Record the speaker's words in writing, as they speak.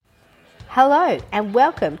Hello and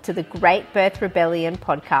welcome to the Great Birth Rebellion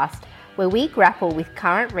podcast, where we grapple with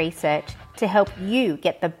current research to help you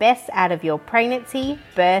get the best out of your pregnancy,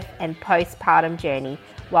 birth and postpartum journey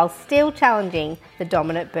while still challenging the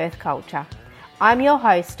dominant birth culture. I'm your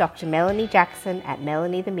host, Dr. Melanie Jackson at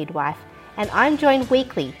Melanie the Midwife, and I'm joined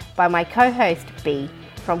weekly by my co-host B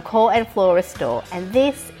from Core and Flora Store, and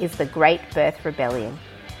this is the Great Birth Rebellion.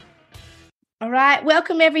 All right,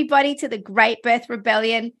 welcome everybody to the Great Birth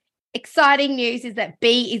Rebellion. Exciting news is that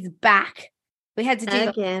B is back. We had to do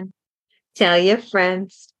again. Tell your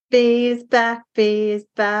friends, B is back, B is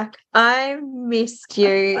back. I missed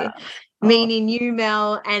you, meaning you,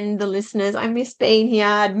 Mel, and the listeners. I missed being here.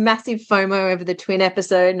 I had massive FOMO over the twin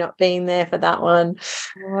episode, not being there for that one.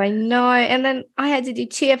 Oh, I know. And then I had to do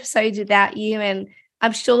 2 episodes without you, and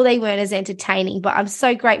I'm sure they weren't as entertaining, but I'm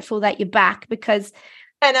so grateful that you're back because...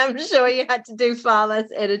 And I'm sure you had to do far less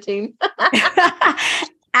editing.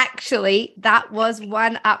 Actually, that was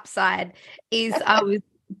one upside is I was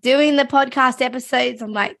doing the podcast episodes.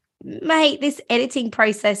 I'm like, mate, this editing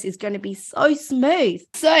process is going to be so smooth.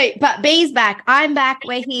 But B's back. I'm back.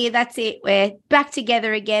 We're here. That's it. We're back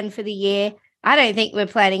together again for the year. I don't think we're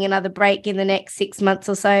planning another break in the next 6 months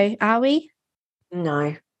or so, are we?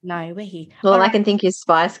 No, we're here. All I can think is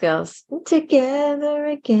Spice Girls. Together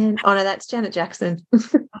again. Oh, no, that's Janet Jackson.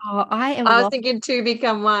 I was thinking 2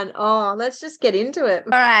 become 1. Oh, let's just get into it.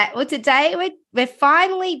 All right. Well, today we're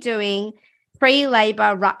finally doing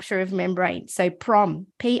pre-labor rupture of membrane. So PROM,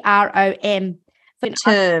 P-R-O-M.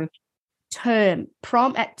 Term.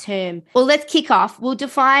 PROM at term. Well, let's kick off.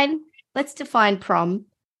 Let's define PROM.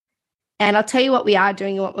 And I'll tell you what we are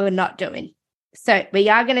doing and what we're not doing. So we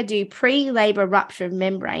are going to do pre-labor rupture of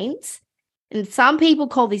membranes. And some people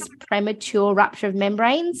call this premature rupture of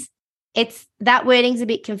membranes. That wording's a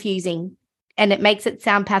bit confusing and it makes it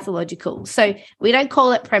sound pathological. So we don't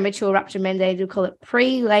call it premature rupture of membranes. We call it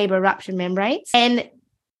pre-labor rupture of membranes and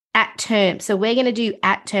at term. So we're going to do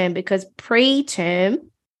at term because pre-labor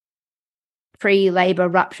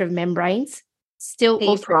rupture of membranes still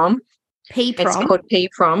PPROM. It's called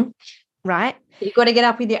PPROM. Right. You've got to get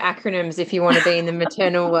up with your acronyms if you want to be in the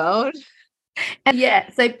maternal world. And yeah,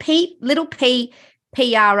 so little p,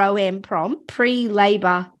 P-R-O-M, PROM,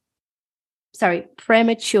 premature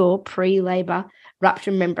pre-labor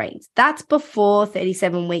rupture membranes. That's before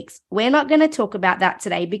 37 weeks. We're not going to talk about that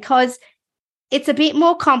today because it's a bit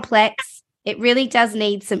more complex. It really does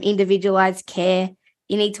need some individualized care.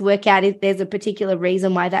 You need to work out if there's a particular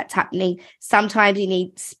reason why that's happening. Sometimes you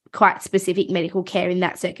need quite specific medical care in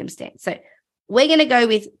that circumstance. So we're going to go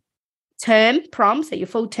with term, PROM, so your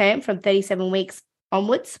full term from 37 weeks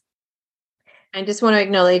onwards. I just want to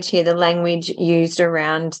acknowledge here the language used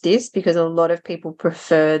around this because a lot of people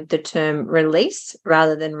prefer the term release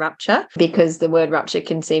rather than rupture because the word rupture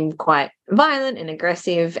can seem quite violent and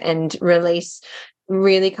aggressive, and release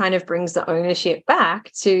really kind of brings the ownership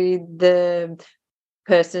back to the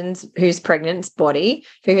person's who's pregnant's body,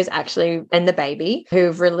 who has actually, and the baby,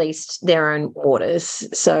 who've released their own waters.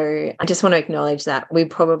 So I just want to acknowledge that we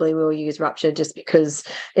probably will use rupture just because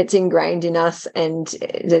it's ingrained in us, and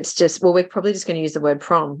it's just, well, we're probably just going to use the word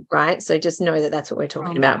PROM, right? So just know that that's what we're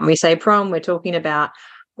talking about. When we say PROM, we're talking about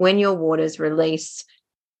when your waters release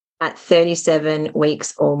at 37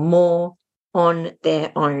 weeks or more on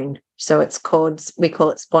their own. So we call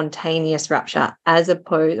it spontaneous rupture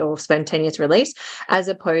or spontaneous release, as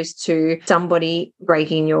opposed to somebody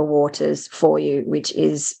breaking your waters for you, which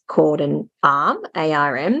is called an ARM,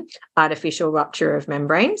 A-R-M, artificial rupture of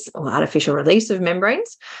membranes or artificial release of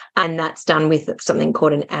membranes. And that's done with something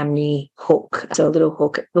called an amni hook. So a little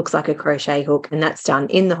hook, it looks like a crochet hook, and that's done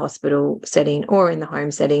in the hospital setting or in the home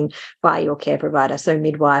setting by your care provider, so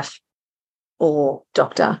midwife or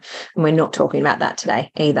doctor. And we're not talking about that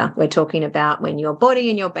today either. We're talking about when your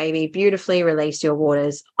body and your baby beautifully release your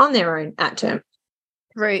waters on their own at term.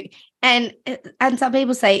 True. And some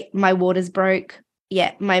people say my waters broke.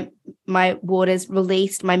 Yeah, my waters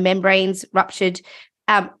released, my membranes ruptured.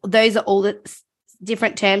 Those are all the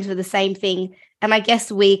different terms for the same thing. And I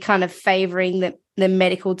guess we're kind of favouring the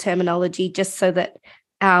medical terminology just so that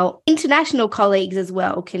our international colleagues as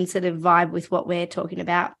well can sort of vibe with what we're talking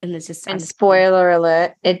about. And spoiler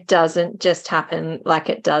alert, it doesn't just happen like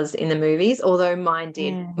it does in the movies, although mine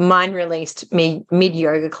did. Yeah. Mine released me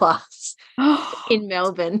mid-yoga class in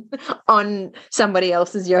Melbourne on somebody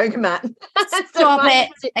else's yoga mat. Stop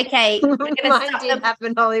it. Okay. Mine did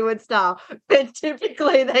happen Hollywood style, but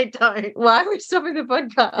typically they don't. Why are we stopping the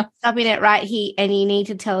podcast? Stopping it right here, and you need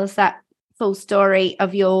to tell us that full story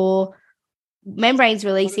of your membranes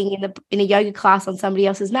releasing in a yoga class on somebody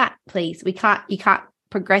else's mat, please. You can't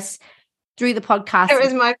progress through the podcast.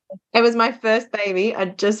 It was my first baby.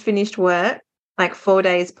 I'd just finished work like 4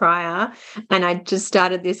 days prior, and I just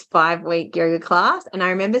started this 5-week yoga class. And I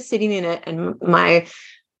remember sitting in it, and my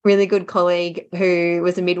really good colleague who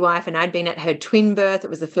was a midwife, and I'd been at her twin birth. It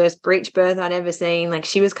was the first breech birth I'd ever seen. Like,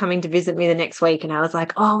 she was coming to visit me the next week, and I was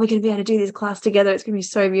like, oh, we're going to be able to do this class together. It's going to be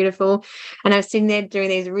so beautiful. And I was sitting there doing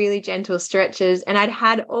these really gentle stretches, and I'd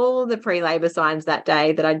had all the pre-labor signs that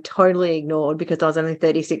day that I'd totally ignored because I was only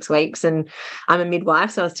 36 weeks and I'm a midwife.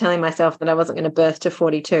 So I was telling myself that I wasn't going to birth to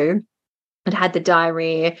 42. I'd had the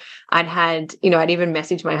diarrhea. I'd even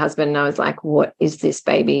messaged my husband, and I was like, what is this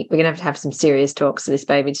baby? We're going to have some serious talks to this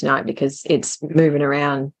baby tonight because it's moving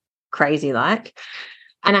around crazy like.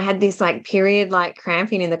 And I had this like period like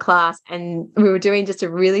cramping in the class, and we were doing just a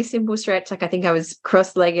really simple stretch. Like, I think I was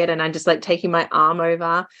cross-legged, and I just like taking my arm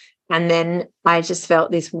over, and then I just felt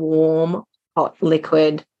this warm, hot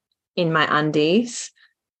liquid in my undies.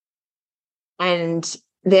 And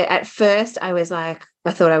at first I was like, I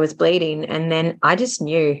thought I was bleeding, and then I just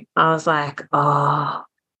knew. I was like, oh,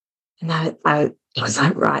 and I was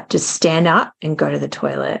like, right, just stand up and go to the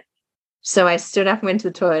toilet. So I stood up and went to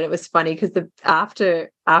the toilet. It was funny because after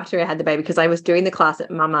I had the baby, because I was doing the class at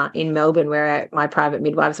Mama in Melbourne where my private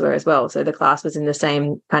midwives were as well. So the class was in the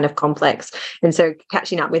same kind of complex. And so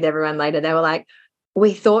catching up with everyone later, they were like,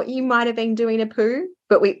 we thought you might have been doing a poo,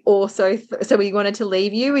 but we also, so we wanted to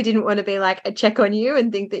leave you. We didn't want to be like a check on you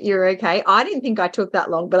and think that you're okay. I didn't think I took that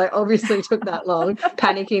long, but I obviously took that long,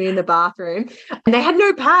 panicking in the bathroom. And they had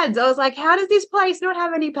no pads. I was like, how does this place not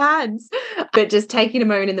have any pads? But just taking a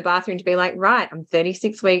moment in the bathroom to be like, right, I'm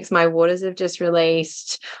 36 weeks. My waters have just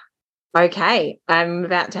released. Okay, I'm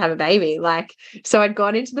about to have a baby. Like, so I'd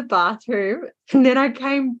gone into the bathroom, and then I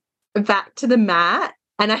came back to the mat.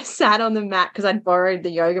 And I sat on the mat because I'd borrowed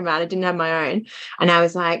the yoga mat. I didn't have my own. And I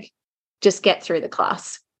was like, just get through the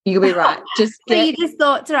class. You'll be right. So you just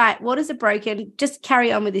thought, right, waters are broken. Just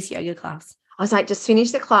carry on with this yoga class. I was like, just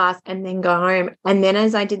finish the class and then go home. And then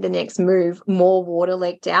as I did the next move, more water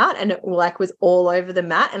leaked out, and it like was all over the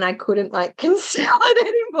mat, and I couldn't like conceal it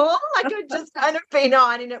anymore. Like, I'd just kind of been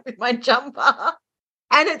hiding it with my jumper.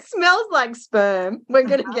 And it smells like sperm. We're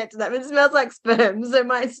going to get to that. But it smells like sperm. So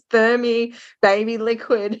my spermy baby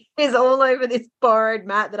liquid is all over this borrowed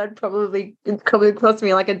mat that it probably cost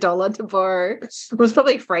me like $1 to borrow. It was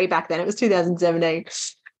probably free back then. It was 2017.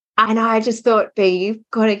 And I just thought, B, you've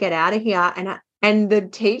got to get out of here. And the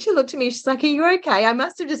teacher looked at me. She's like, are you okay? I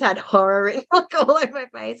must have just had horror like all over my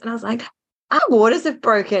face. And I was like, our waters have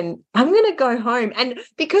broken. I'm going to go home. And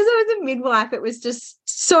because I was a midwife, it was just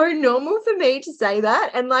so normal for me to say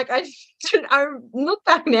that. And like, I look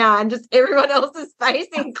back now, and just everyone else's face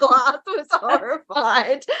in class was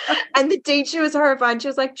horrified. And the teacher was horrified. She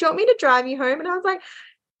was like, do you want me to drive you home? And I was like,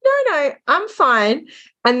 no, I'm fine.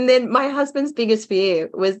 And then my husband's biggest fear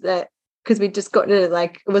was that, because we'd just gotten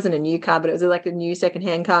it wasn't a new car, but it was like a new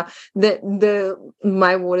secondhand car, that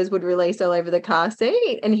my waters would release all over the car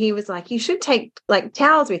seat. And he was like, you should take like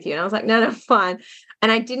towels with you. And I was like, no, fine.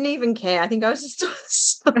 And I didn't even care. I think I was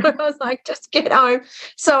just, I was like, just get home.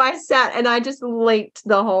 So I sat and I just leaped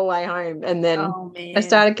the whole way home. And then I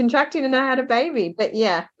started contracting and I had a baby. But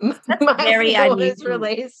yeah, my waters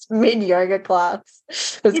released mid-yoga class.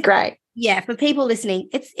 It was great. Yeah, for people listening,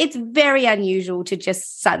 it's very unusual to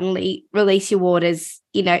just suddenly release your waters,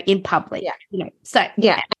 in public. Yeah. So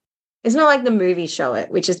yeah. It's not like the movies show it,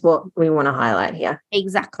 which is what we want to highlight here.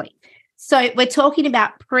 Exactly. So we're talking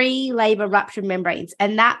about pre-labor ruptured membranes,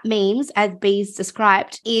 and that means, as Bee's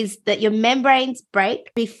described, is that your membranes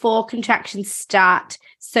break before contractions start.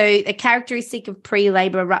 So the characteristic of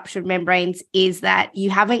pre-labor ruptured membranes is that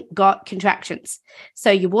you haven't got contractions.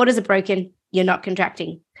 So your waters are broken, you're not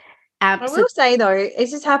contracting. I will say, though, it's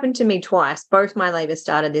just happened to me twice. Both my labours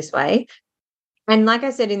started this way. And like I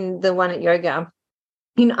said in the one at yoga,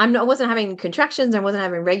 I wasn't having contractions. I wasn't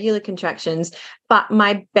having regular contractions. But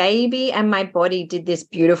my baby and my body did this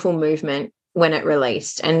beautiful movement when it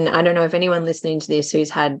released. And I don't know if anyone listening to this who's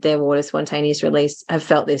had their water spontaneous release have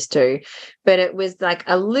felt this too. But it was like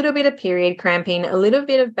a little bit of period cramping, a little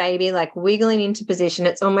bit of baby like wiggling into position.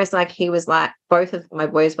 It's almost like he was like, both of my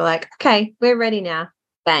boys were like, okay, we're ready now.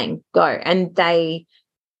 Bang, go. And they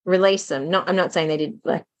released them. I'm not saying they did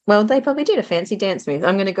they probably did a fancy dance move.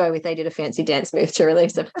 I'm going to go with they did a fancy dance move to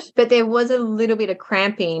release them. But there was a little bit of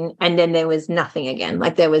cramping, and then there was nothing again.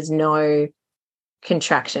 Like, there was no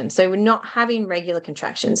contraction. So we're not having regular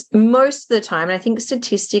contractions most of the time. And I think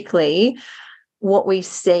statistically what we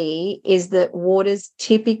see is that waters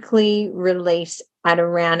typically release at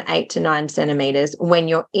around 8 to 9 centimeters. When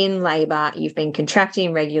you're in labor, you've been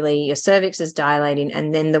contracting regularly, your cervix is dilating,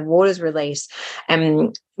 and then the water's released.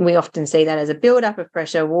 And we often see that as a build-up of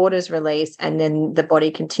pressure, water's released, and then the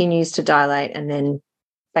body continues to dilate, and then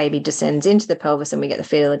baby descends into the pelvis and we get the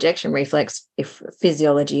fetal ejection reflex if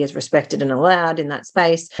physiology is respected and allowed in that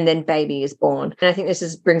space, and then baby is born. And I think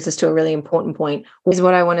this brings us to a really important point, is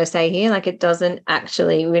what I want to say here. Like, it doesn't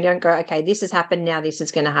actually, we don't go, okay, this has happened, now this is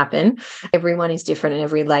going to happen. Everyone is different and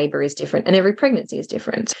every labor is different and every pregnancy is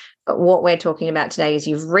different. But what we're talking about today is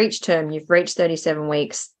you've reached term, you've reached 37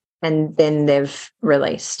 weeks, and then they've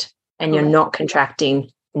released and you're not contracting.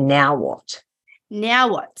 Now what? Now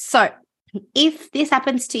what? So if this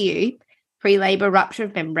happens to you, pre-labor rupture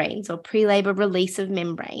of membranes or pre-labor release of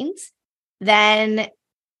membranes, then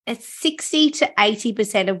it's 60 to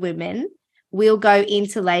 80% of women will go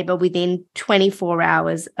into labor within 24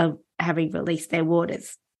 hours of having released their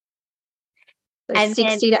waters. So and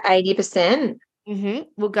 60 to 80%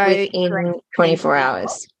 will go within 24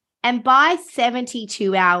 hours. And by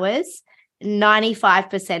 72 hours,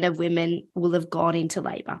 95% of women will have gone into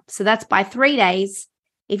labor. So that's by 3 days.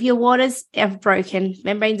 If your waters have broken,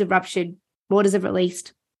 membranes have ruptured, waters have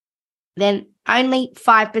released, then only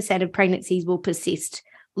 5% of pregnancies will persist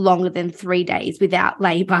longer than 3 days without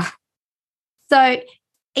labor. So,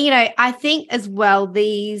 I think as well,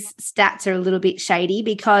 these stats are a little bit shady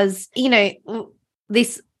because,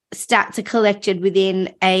 these stats are collected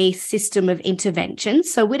within a system of intervention.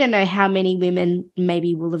 So we don't know how many women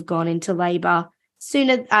maybe will have gone into labor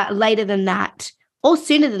later than that, or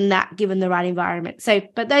sooner than that, given the right environment. So,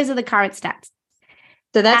 but those are the current stats.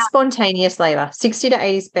 So that's spontaneous labor. 60 to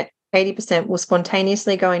 80% will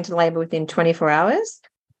spontaneously go into labor within 24 hours,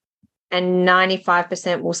 and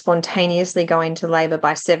 95% will spontaneously go into labor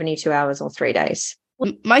by 72 hours or 3 days.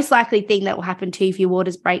 Most likely thing that will happen to you if your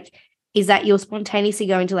waters break is that you'll spontaneously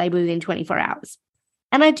go into labor within 24 hours.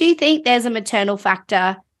 And I do think there's a maternal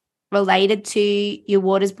factor related to your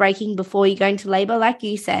waters breaking before you go into labor. Like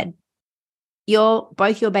you said,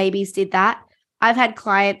 both your babies did that. I've had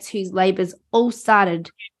clients whose labors all started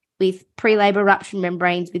with pre-labor rupture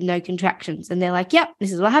membranes with no contractions. And they're like, yep,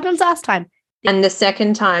 this is what happened last time. And the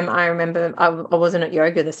second time, I remember I wasn't at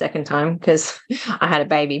yoga the second time because I had a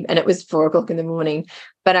baby and it was 4:00 in the morning.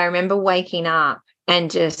 But I remember waking up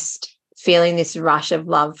and just feeling this rush of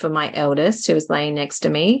love for my eldest who was laying next to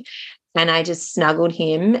me. And I just snuggled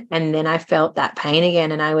him. And then I felt that pain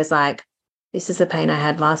again. And I was like, this is the pain I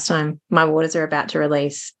had last time. My waters are about to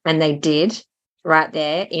release. And they did, right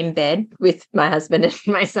there in bed with my husband and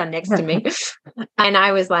my son next to me. And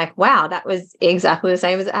I was like, wow, that was exactly the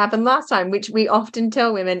same as it happened last time, which we often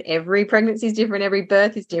tell women every pregnancy is different, every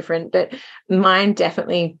birth is different. But mine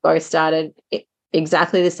definitely both started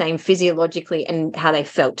exactly the same physiologically and how they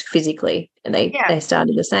felt physically. And they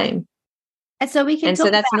started the same. And so we can and so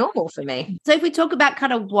that's normal for me. So if we talk about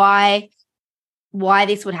kind of why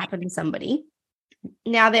this would happen to somebody,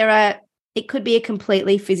 now it could be a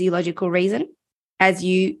completely physiological reason, as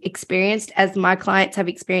you experienced, as my clients have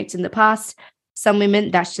experienced in the past. Some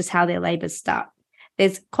women, that's just how their labors start.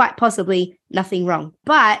 There's quite possibly nothing wrong,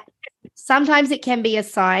 but sometimes it can be a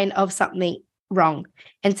sign of something wrong.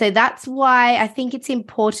 And so that's why I think it's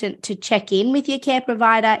important to check in with your care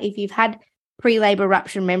provider if you've had pre-labor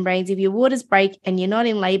rupture membranes. If your waters break and you're not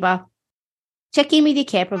in labor, check in with your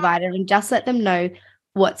care provider and just let them know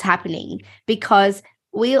what's happening, because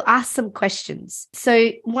we'll ask some questions.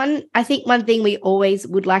 So one thing we always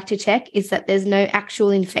would like to check is that there's no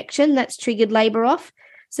actual infection that's triggered labor off.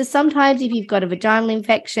 So sometimes if you've got a vaginal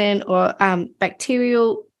infection or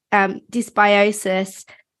bacterial dysbiosis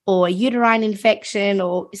or uterine infection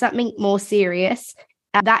or something more serious,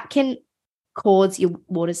 that can cause your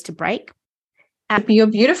waters to break. Your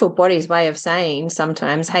beautiful body's way of saying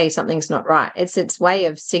sometimes, hey, something's not right. It's its way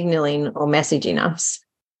of signaling or messaging us.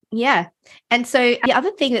 Yeah. And so the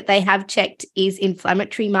other thing that they have checked is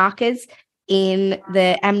inflammatory markers in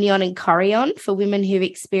the amnion and chorion for women who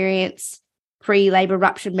experience pre-labor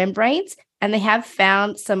rupture membranes. And they have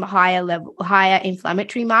found some higher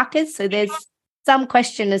inflammatory markers. So there's some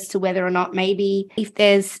question as to whether or not maybe if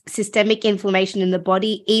there's systemic inflammation in the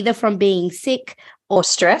body, either from being sick or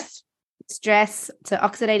stress, so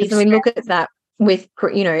oxidative stress. We look at that with,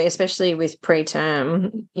 especially with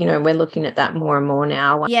preterm, we're looking at that more and more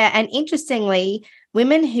now. Yeah. And interestingly,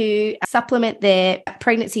 women who supplement their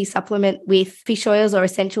pregnancy supplement with fish oils or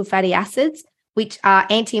essential fatty acids, which are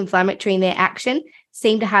anti-inflammatory in their action,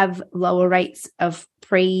 seem to have lower rates of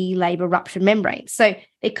pre-labor rupture membranes. So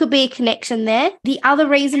there could be a connection there. The other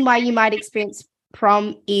reason why you might experience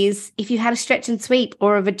PROM is if you had a stretch and sweep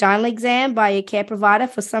or a vaginal exam by your care provider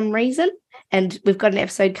for some reason, And we've got an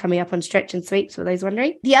episode coming up on stretch and sweeps for those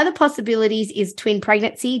wondering. The other possibilities is twin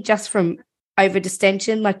pregnancy just from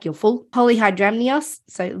overdistension, like your full polyhydramnios.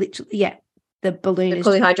 So literally, yeah, the balloon is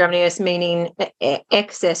polyhydramnios meaning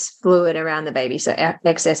excess fluid around the baby, so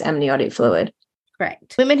excess amniotic fluid.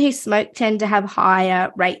 Correct. Women who smoke tend to have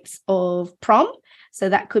higher rates of prom. So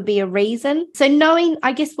that could be a reason. So knowing,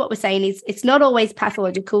 I guess what we're saying is it's not always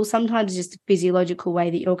pathological. Sometimes it's just a physiological way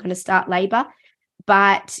that you're going to start labor.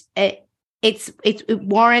 But it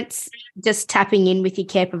warrants just tapping in with your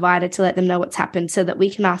care provider to let them know what's happened so that we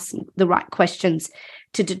can ask the right questions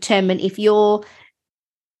to determine if you're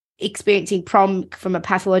experiencing prom from a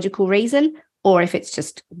pathological reason or if it's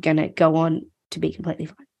just going to go on to be completely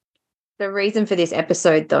fine. The reason for this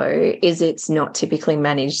episode, though, is it's not typically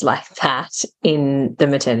managed like that in the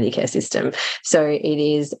maternity care system. So it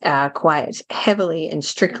is quite heavily and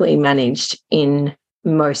strictly managed in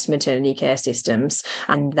most maternity care systems,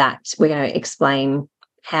 and that we're going to explain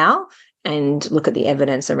how and look at the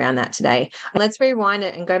evidence around that today. Let's rewind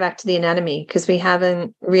it and go back to the anatomy because we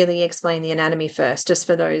haven't really explained the anatomy first, just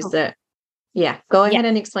for those that, go ahead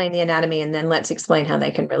and explain the anatomy and then let's explain how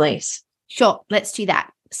they can release. Sure, let's do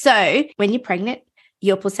that. So when you're pregnant,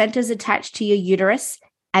 your placenta is attached to your uterus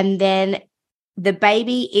and then the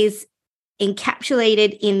baby is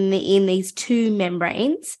encapsulated in these two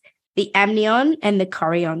membranes, the amnion and the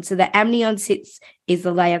chorion. So the amnion is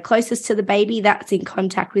the layer closest to the baby that's in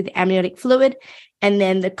contact with the amniotic fluid, and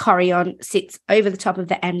then the chorion sits over the top of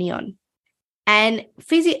the amnion. And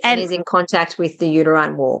is in contact with the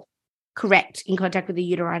uterine wall. Correct, in contact with the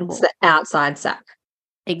uterine wall. It's the outside sac.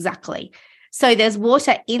 Exactly. So there's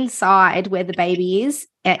water inside where the baby is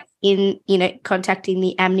contacting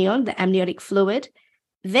the amnion, the amniotic fluid.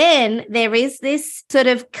 Then there is this sort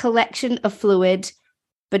of collection of fluid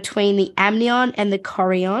between the amnion and the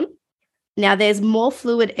chorion. Now there's more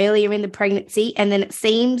fluid earlier in the pregnancy and then it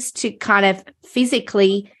seems to kind of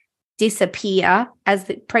physically disappear as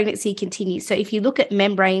the pregnancy continues. So if you look at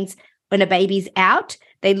membranes when a baby's out,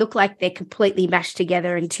 they look like they're completely mashed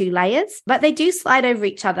together in two layers, but they do slide over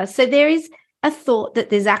each other. So there is a thought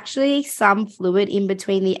that there's actually some fluid in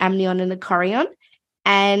between the amnion and the chorion,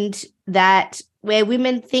 and that where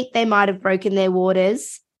women think they might have broken their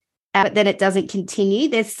waters, but then it doesn't continue,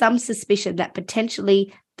 there's some suspicion that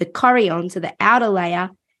potentially the chorion, so the outer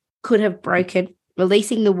layer, could have broken,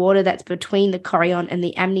 releasing the water that's between the chorion and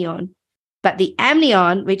the amnion. But the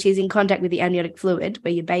amnion, which is in contact with the amniotic fluid,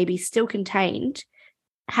 where your baby's still contained,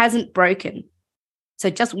 hasn't broken.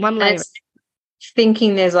 So just one layer.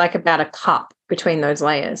 Thinking there's like about a cup between those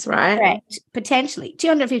layers, right? Correct. Potentially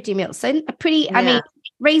 250 mils. So a pretty,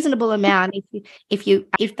 reasonable amount.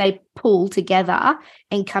 If they pull together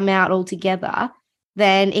and come out all together,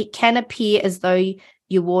 then it can appear as though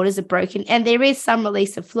your waters are broken and there is some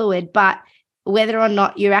release of fluid, but whether or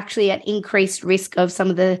not you're actually at increased risk of some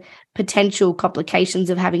of the potential complications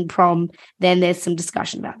of having prom, then there's some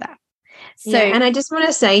discussion about that. So, and I just want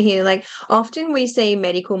to say here, like often we see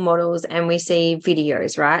medical models and we see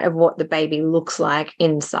videos, right, of what the baby looks like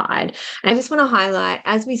inside. And I just want to highlight,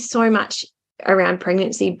 as with so much around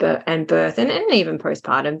pregnancy and birth and even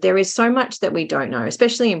postpartum, there is so much that we don't know,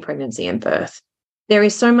 especially in pregnancy and birth. There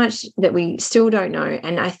is so much that we still don't know.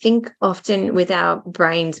 And I think often with our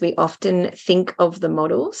brains, we often think of the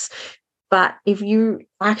models. But if you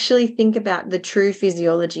actually think about the true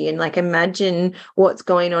physiology and like imagine what's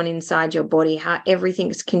going on inside your body, how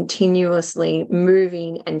everything's continuously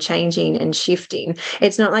moving and changing and shifting,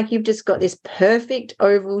 it's not like you've just got this perfect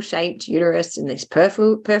oval shaped uterus and this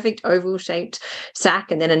perfect oval shaped sac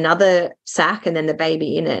and then another sac and then the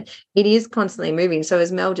baby in it. It is constantly moving. So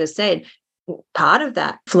as Mel just said, part of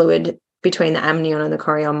that fluid between the amnion and the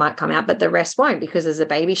chorion might come out, but the rest won't, because as the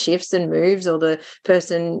baby shifts and moves or the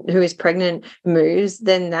person who is pregnant moves,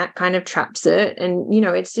 then that kind of traps it. And,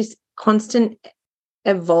 it's this constant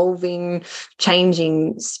evolving,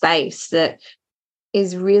 changing space that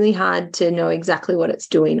is really hard to know exactly what it's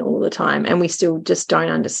doing all the time. And we still just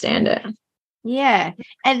don't understand it. Yeah.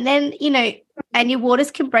 And then, and your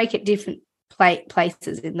waters can break at different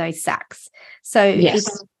places in those sacs. So if you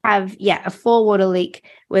have a forewater leak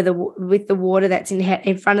with the water that's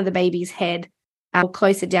in front of the baby's head or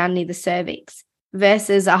closer down near the cervix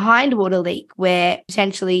versus a hindwater leak where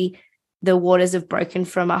potentially the waters have broken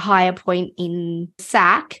from a higher point in the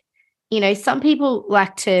sac, some people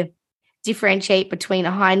like to differentiate between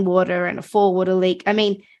a hindwater and a forewater leak. I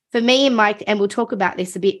mean, for me and we'll talk about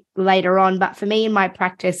this a bit later on, but for me in my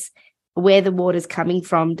practice, where the water's coming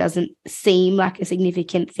from doesn't seem like a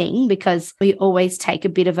significant thing because we always take a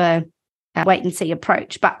bit of a wait and see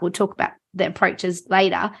approach, but we'll talk about the approaches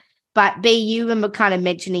later. But B, you were kind of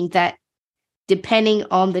mentioning that depending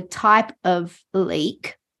on the type of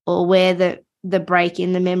leak or where the break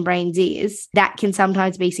in the membranes is, that can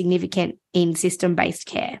sometimes be significant in system-based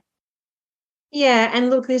care. Yeah. And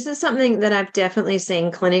look, this is something that I've definitely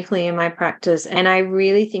seen clinically in my practice. And I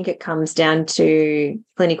really think it comes down to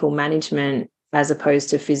clinical management as opposed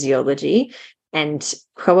to physiology, and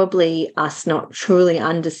probably us not truly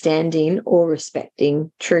understanding or respecting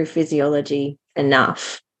true physiology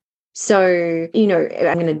enough. So,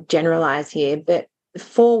 I'm going to generalize here, but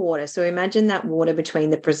for water, so imagine that water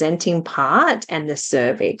between the presenting part and the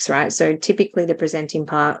cervix, right? So typically the presenting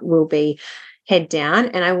part will be head down.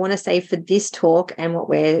 And I want to say for this talk and what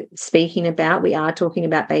we're speaking about, we are talking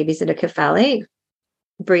about babies that are cephalic,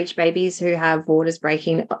 breech babies who have waters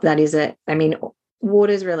breaking. That is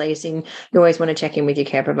waters releasing. You always want to check in with your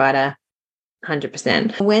care provider,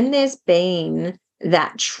 100%. When there's been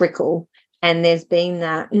that trickle and there's been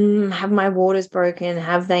that, have my waters broken?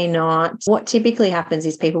 Have they not? What typically happens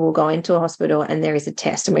is people will go into a hospital and there is a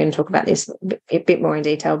test, and we're going to talk about this a bit more in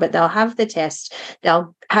detail, but they'll have the test,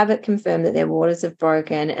 they'll have it confirmed that their waters have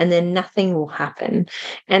broken, and then nothing will happen.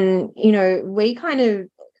 And, we kind of,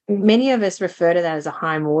 many of us refer to that as a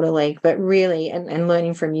high water leak, but really, and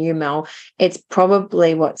learning from you, Mel, it's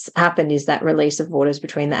probably what's happened is that release of waters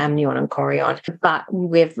between the amnion and chorion. But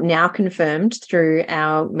we've now confirmed through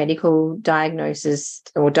our medical diagnosis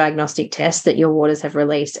or diagnostic test that your waters have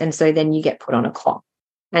released. And so then you get put on a clock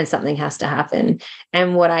and something has to happen.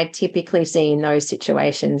 And what I typically see in those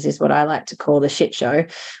situations is what I like to call the shit show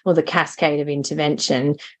or the cascade of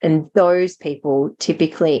intervention. And those people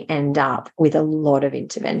typically end up with a lot of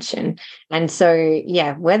intervention. And so,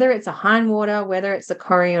 yeah, whether it's a hindwater, whether it's a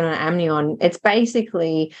chorion or amnion, it's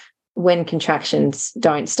basically when contractions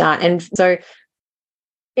don't start. And so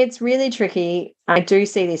it's really tricky. I do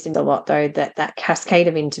see this in a lot, though, that cascade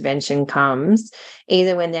of intervention comes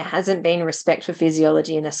either when there hasn't been respect for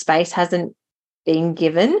physiology and a space hasn't been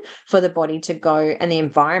given for the body to go, and the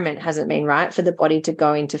environment hasn't been right for the body to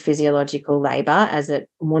go into physiological labor as it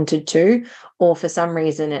wanted to, or for some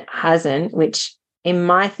reason it hasn't, which in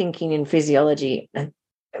my thinking in physiology, it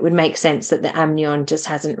would make sense that the amnion just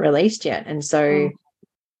hasn't released yet. And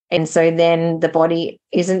so then the body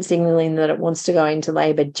isn't signaling that it wants to go into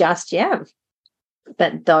labor just yet.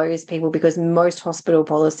 But those people, because most hospital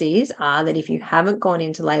policies are that if you haven't gone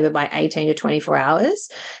into labor by 18 to 24 hours,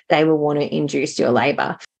 they will want to induce your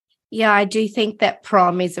labor. Yeah, I do think that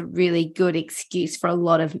prom is a really good excuse for a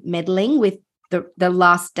lot of meddling with the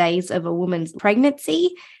last days of a woman's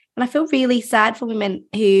pregnancy. And I feel really sad for women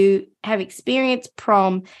who have experienced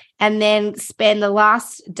prom and then spend the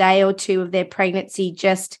last day or two of their pregnancy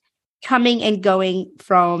just coming and going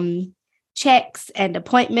from checks and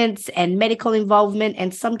appointments and medical involvement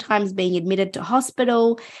and sometimes being admitted to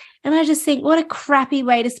hospital. And I just think, what a crappy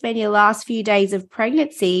way to spend your last few days of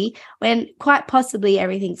pregnancy when quite possibly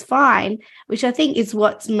everything's fine, which I think is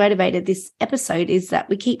what's motivated this episode, is that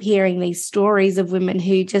we keep hearing these stories of women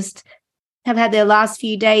who just have had their last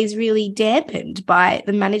few days really dampened by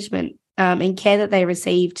the management and care that they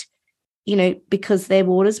received, because their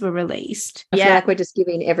waters were released. I feel like we're just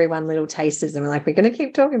giving everyone little tasters and we're like, we're going to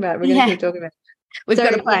keep talking about it. We're going to keep talking about it. We've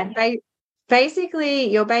got a plan. Basically,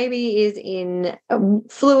 your baby is in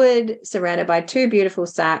fluid surrounded by two beautiful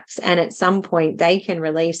sacs, and at some point they can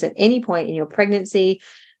release at any point in your pregnancy,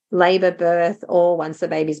 labor, birth, or once the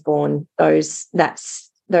baby's born.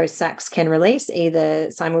 Those sacs can release either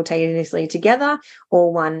simultaneously together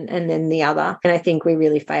or one and then the other. And I think we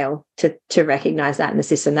really fail to recognize that in the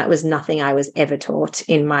system. That was nothing I was ever taught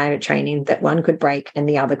in my training, that one could break and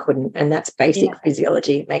the other couldn't. And that's basic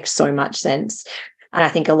physiology. It makes so much sense. And I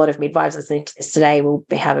think a lot of midwives listening to this today will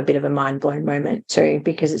have a bit of a mind blown moment too,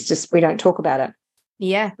 because it's just, we don't talk about it.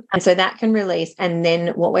 Yeah. And so that can release. And then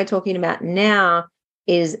what we're talking about now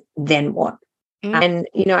is then what? And,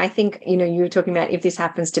 I think, you were talking about if this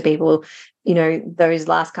happens to people, those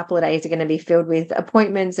last couple of days are going to be filled with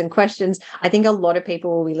appointments and questions. I think a lot of people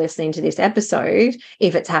will be listening to this episode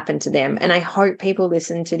if it's happened to them. And I hope people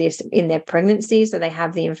listen to this in their pregnancy so they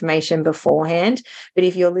have the information beforehand. But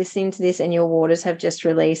if you're listening to this and your waters have just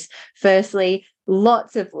released, firstly,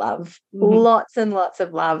 lots of love, lots and lots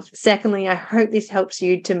of love. Secondly, I hope this helps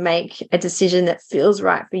you to make a decision that feels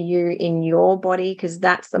right for you in your body, because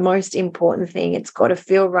that's the most important thing. It's got to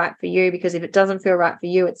feel right for you, because if it doesn't feel right for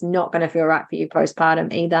you, it's not going to feel right for you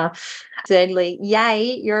postpartum either. Thirdly,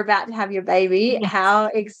 yay, you're about to have your baby. Yes. How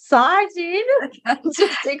exciting. I'm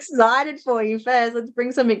just excited for you first. Let's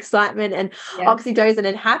bring some excitement and oxytocin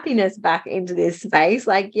and happiness back into this space.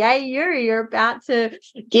 Like, yay, you're about to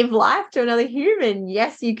give life to another human.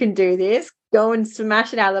 Yes, you can do this. go and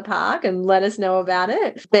smash it out of the park and let us know about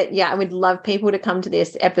it. But yeah, I would love people to come to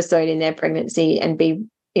this episode in their pregnancy and be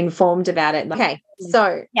informed about it. Okay,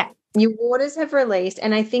 so yeah, your waters have released,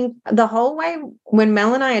 and I think the whole way when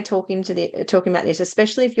Mel and I are talking about this,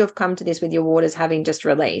 especially if you've come to this with your waters having just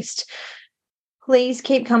released, please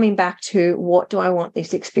keep coming back to, what do I want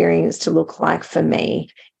this experience to look like for me,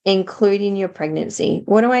 including your pregnancy?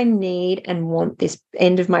 What do I need and want this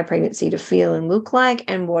end of my pregnancy to feel and look like?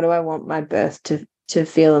 And what do I want my birth to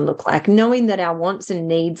feel and look like? Knowing that our wants and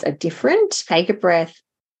needs are different, take a breath,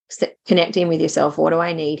 connecting with yourself. What do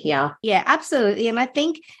I need here? Yeah, absolutely. And I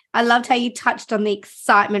think I loved how you touched on the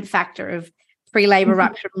excitement factor of pre-labor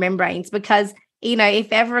rupture membranes, because, you know,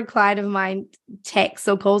 if ever a client of mine texts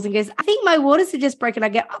or calls and goes, I think my waters are just broken, I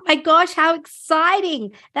go, oh my gosh, how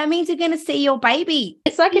exciting. That means you're going to see your baby.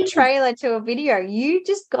 It's like a trailer to a video. You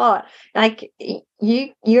just got, like,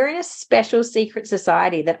 you're in a special secret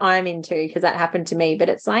society that I'm into, because that happened to me. But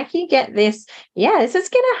it's like you get this, this is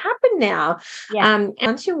going to happen now. Yeah. And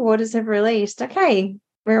once your waters have released, okay,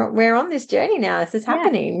 we're on this journey now. This is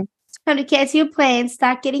happening. Time to cancel your plans,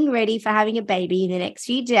 start getting ready for having a baby in the next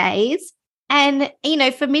few days. And, you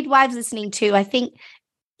know, for midwives listening too, I think,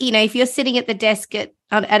 you know, if you're sitting at the desk at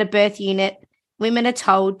a birth unit, women are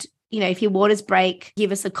told, you know, if your waters break,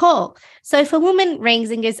 give us a call. So if a woman rings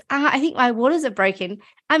and goes, I think my waters are broken,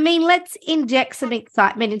 I mean, let's inject some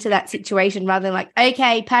excitement into that situation rather than like,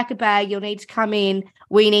 okay, pack a bag, you'll need to come in,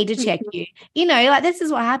 we need to check you. You know, like, this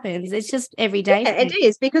is what happens. It's just every day. Yeah, it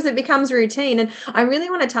is, because it becomes routine. And I really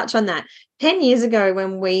want to touch on that. 10 years ago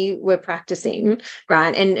when we were practicing,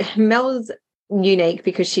 right, and Mel's unique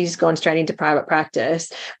because she's gone straight into private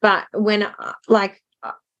practice. But when,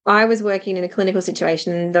 I was working in a clinical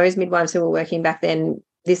situation, those midwives who were working back then,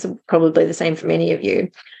 this is probably the same for many of you,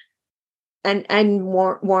 and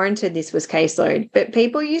warranted this was caseload. But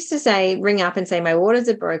people used to ring up and say, my waters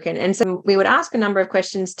are broken. And so we would ask a number of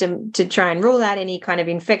questions to try and rule out any kind of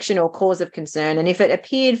infection or cause of concern. And if it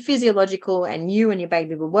appeared physiological and you and your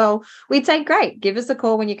baby were well, we'd say, great, give us a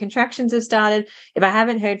call when your contractions have started. If I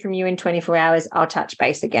haven't heard from you in 24 hours, I'll touch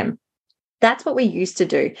base again. That's what we used to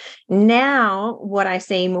do. Now, what I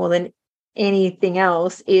see more than anything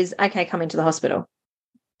else is, okay, come into the hospital.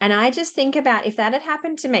 And I just think about, if that had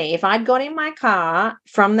happened to me, if I'd got in my car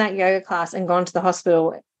from that yoga class and gone to the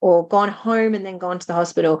hospital, or gone home and then gone to the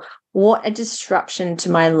hospital, what a disruption to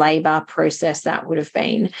my labor process that would have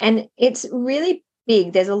been. And it's really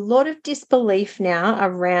big. There's a lot of disbelief now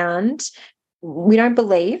around, we don't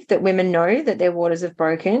believe that women know that their waters have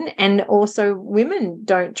broken, and also women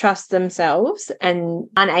don't trust themselves and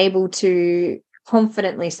unable to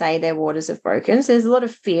confidently say their waters have broken. So there's a lot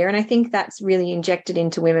of fear, and I think that's really injected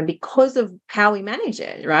into women because of how we manage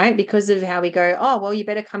it, right? Because of how we go, oh, well, you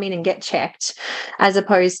better come in and get checked, as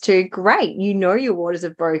opposed to, great, you know your waters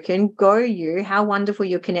have broken, go you, how wonderful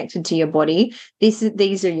you're connected to your body.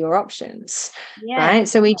 These are your options, right?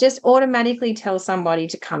 So we just automatically tell somebody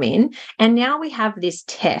to come in, and now we have this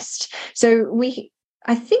test. So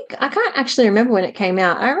I think, I can't actually remember when it came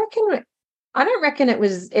out. I don't reckon it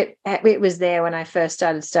was there when I first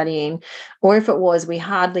started studying, or if it was, we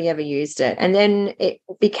hardly ever used it. And then it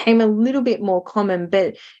became a little bit more common,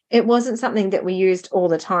 but it wasn't something that we used all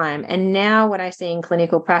the time. And now what I see in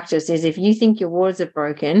clinical practice is, if you think your waters are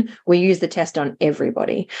broken, we use the test on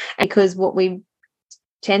everybody, because what we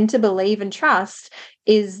tend to believe and trust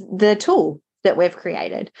is the tool that we've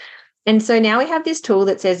created. And so now we have this tool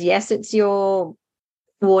that says, yes, it's your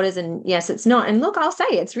waters, and yes, it's not. And look, I'll say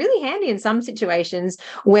it's really handy in some situations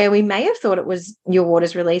where we may have thought it was your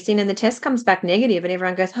waters releasing and the test comes back negative and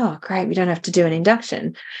everyone goes, oh, great, we don't have to do an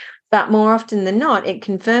induction. But more often than not, it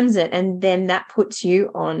confirms it, and then that puts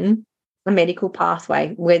you on a medical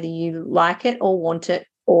pathway, whether you like it or want it,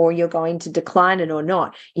 or you're going to decline it or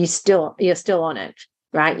not. You're still on it.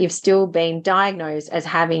 Right? You've still been diagnosed as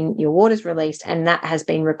having your waters released, and that has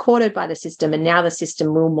been recorded by the system. And now the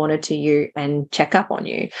system will monitor you and check up on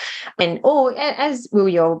you, or as will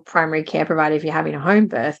your primary care provider if you're having a home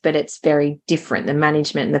birth, but it's very different. The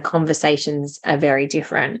management and the conversations are very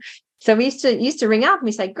different. So we used to ring up and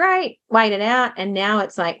we say, great, wait it out. And now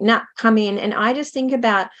it's like, nah, come in. And I just think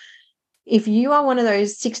about, if you are one of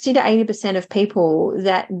those 60 to 80% of people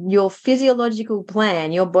that your physiological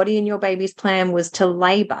plan, your body and your baby's plan was to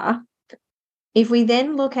labor, if we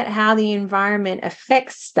then look at how the environment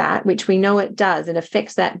affects that, which we know it does, it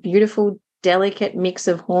affects that beautiful, delicate mix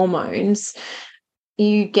of hormones,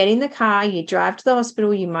 you get in the car, you drive to the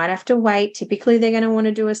hospital, you might have to wait. Typically, they're going to want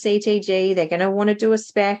to do a CTG, they're going to want to do a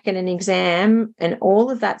spec and an exam and all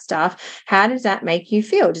of that stuff. How does that make you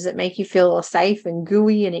feel? Does it make you feel safe and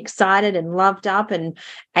gooey and excited and loved up and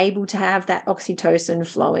able to have that oxytocin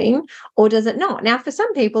flowing, or does it not? Now, for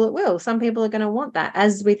some people, it will. Some people are going to want that.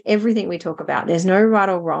 As with everything we talk about, there's no right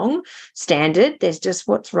or wrong standard. There's just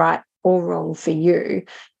what's right or wrong for you.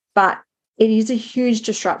 But it is a huge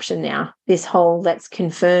disruption now, this whole let's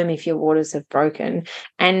confirm if your waters have broken.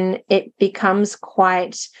 And it becomes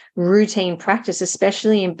quite routine practice,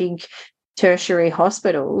 especially in big tertiary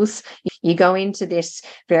hospitals. You go into this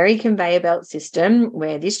very conveyor belt system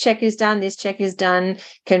where this check is done,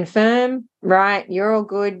 confirm, right, you're all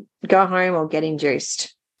good, go home or get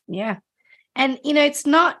induced. Yeah. And, it's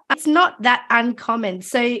not that uncommon.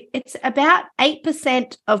 So it's about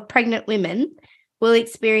 8% of pregnant women will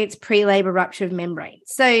experience pre-labor rupture of membrane.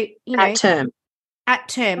 So, At term,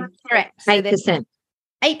 correct. 8%.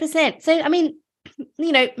 8%.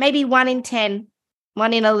 So, maybe 1 in 10,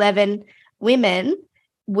 1 in 11 women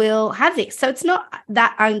will have this. So it's not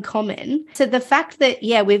that uncommon. So the fact that,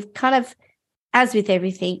 we've kind of, as with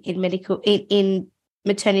everything in in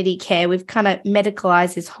maternity care, we've kind of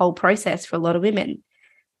medicalized this whole process for a lot of women.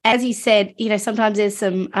 As you said, sometimes there's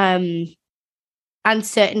some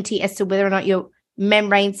uncertainty as to whether or not your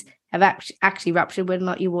membranes have actually ruptured, whether or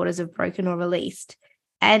not your waters have broken or released.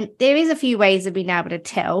 And there is a few ways of being able to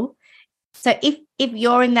tell. So if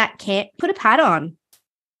you're in that camp, put a pad on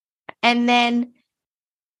and then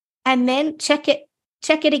check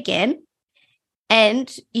it again.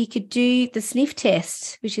 And you could do the sniff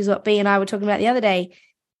test, which is what B and I were talking about the other day.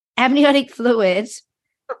 Amniotic fluid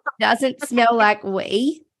doesn't smell like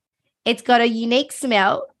wee. It's got a unique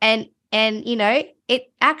smell and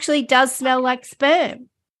it actually does smell like sperm.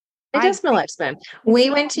 It does smell like sperm. We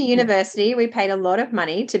went to university. We paid a lot of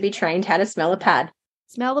money to be trained how to smell a pad.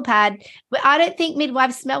 Smell the pad. But I don't think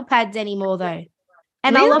midwives smell pads anymore, though.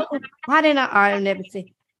 And really? I don't know.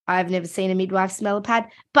 I've never seen a midwife smell a pad.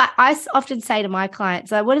 But I often say to my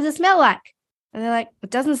clients, what does it smell like? And they're like, it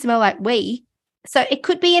doesn't smell like wee. So it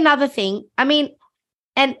could be another thing. I mean,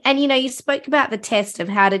 and you spoke about the test of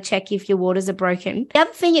how to check if your waters are broken. The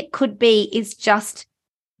other thing it could be is just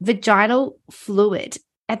vaginal fluid.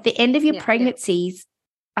 At the end of your pregnancies,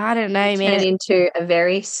 I don't know, man. Turn into a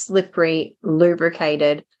very slippery,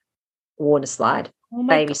 lubricated water slide,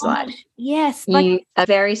 baby slide. Yes. You are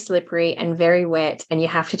very slippery and very wet, and you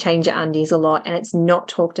have to change your undies a lot, and it's not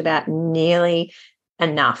talked about nearly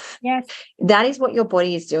enough. Yes. That is what your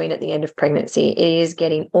body is doing at the end of pregnancy. It is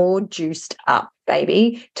getting all juiced up,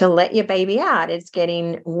 baby, to let your baby out. It's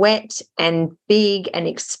getting wet and big and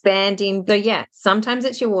expanding. So sometimes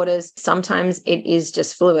it's your waters, sometimes it is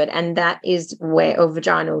just fluid, and that is where, or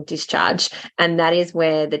vaginal discharge, and that is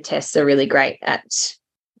where the tests are really great at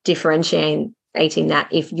differentiating that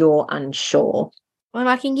if you're unsure. Well,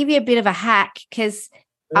 I can give you a bit of a hack because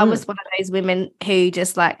I was one of those women who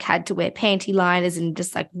just had to wear panty liners and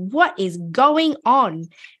just what is going on?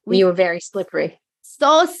 You were very slippery.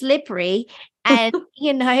 So slippery. And,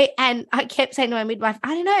 and I kept saying to my midwife,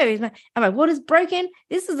 I don't know, my water's broken.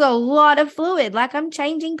 This is a lot of fluid. I'm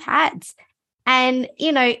changing pads. And,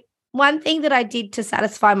 one thing that I did to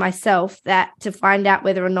satisfy myself to find out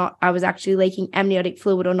whether or not I was actually leaking amniotic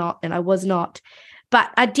fluid or not, and I was not. But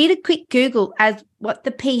I did a quick Google as what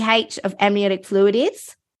the pH of amniotic fluid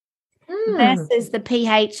is versus the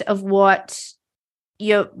pH of what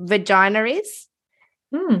your vagina is.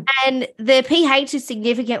 And the pH is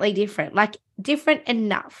significantly different, different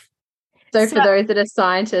enough. So for those that are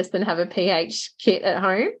scientists and have a pH kit at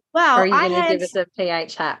home, well, or are you going to give us a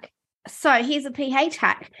pH hack? So here's a pH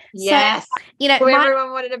hack. Yes. So,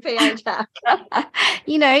 everyone wanted a pH hack.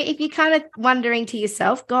 If you're kind of wondering to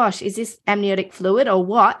yourself, gosh, is this amniotic fluid or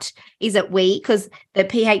what? Is it wee? Because the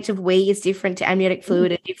pH of wee is different to amniotic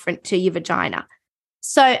fluid and different to your vagina.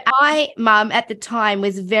 So my mum at the time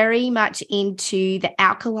was very much into the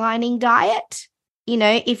alkalining diet.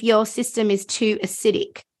 If your system is too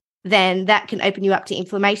acidic, then that can open you up to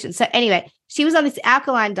inflammation. So anyway, she was on this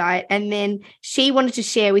alkaline diet, and then she wanted to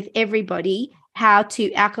share with everybody how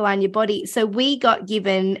to alkaline your body. So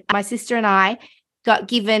my sister and I got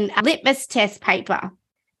given a litmus test paper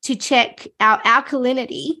to check our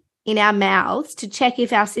alkalinity in our mouths, to check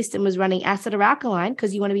if our system was running acid or alkaline,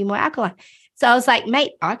 because you want to be more alkaline. So I was like,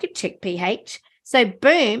 mate, I could check pH. So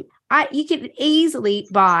boom, you could easily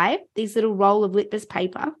buy this little roll of litmus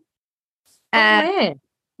paper. Where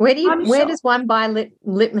does one buy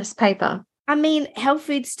litmus paper? I mean, health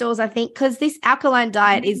food stores, I think, because this alkaline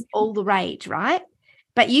diet is all the rage, right?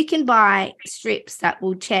 But you can buy strips that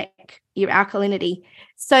will check your alkalinity.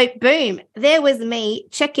 So boom, there was me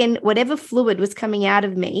checking whatever fluid was coming out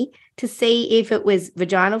of me to see if it was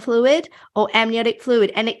vaginal fluid or amniotic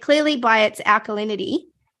fluid. And it clearly by its alkalinity,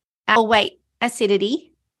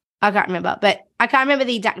 acidity, I can't remember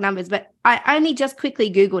the exact numbers, but I only just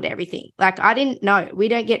quickly Googled everything. Like I didn't know. We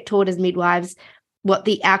don't get taught as midwives what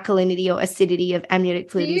the alkalinity or acidity of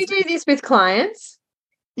amniotic fluid is. Do you do this with clients?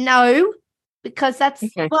 No, because that's,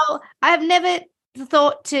 Okay. well, I've never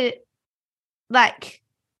thought to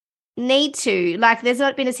need to, there's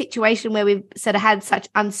not been a situation where we've sort of had such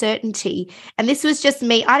uncertainty. And this was just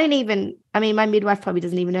me. My midwife probably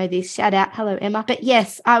doesn't even know this. Shout out. Hello, Emma. But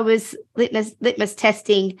yes, I was litmus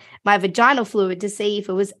testing my vaginal fluid to see if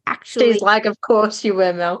it was actually. She's like, of course you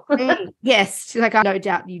were, Mel. Yes. She's like, no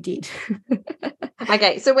doubt you did.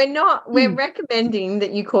 Okay, so we're recommending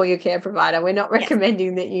that you call your care provider. We're not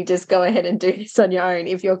recommending that you just go ahead and do this on your own.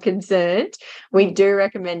 If you're concerned, we do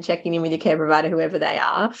recommend checking in with your care provider, whoever they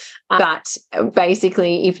are. But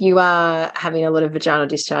basically, if you are having a lot of vaginal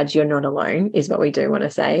discharge, you're not alone, is what we do want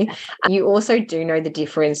to say. You also do know the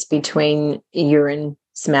difference between urine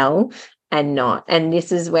smell and not. And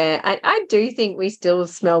this is where I do think we still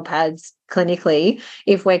smell pads clinically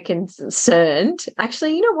if we're concerned.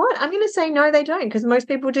 Actually, you know what? I'm going to say no, they don't, because most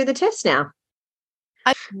people do the test now.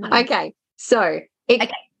 Okay. So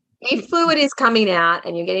if fluid is coming out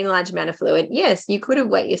and you're getting a large amount of fluid, yes, you could have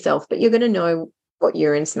wet yourself, but you're going to know what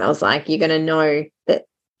urine smells like. You're going to know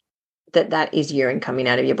that is urine coming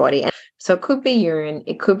out of your body. And so it could be urine,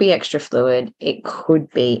 it could be extra fluid, it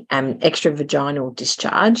could be extra vaginal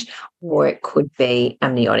discharge, or it could be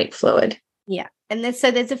amniotic fluid. Yeah. And there's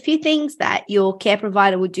a few things that your care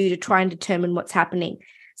provider would do to try and determine what's happening.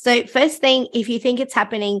 So first thing, if you think it's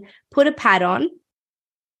happening, put a pad on,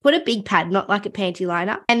 put a big pad, not like a panty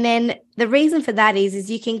liner. And then the reason for that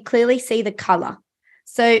is you can clearly see the color.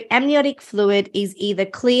 So amniotic fluid is either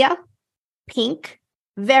clear, pink,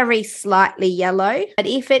 very slightly yellow. But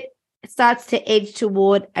if it starts to edge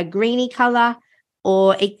toward a greeny color,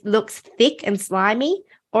 or it looks thick and slimy,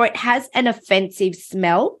 or it has an offensive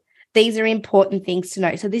smell, these are important things to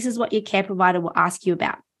know. So this is what your care provider will ask you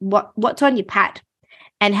about. What's on your pad,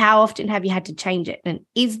 and how often have you had to change it? And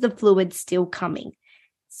is the fluid still coming?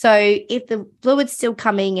 So if the fluid's still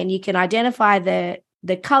coming and you can identify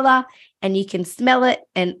the color and you can smell it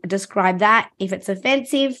and describe that, if it's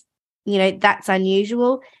offensive, that's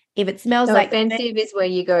unusual. If it smells so like offensive is where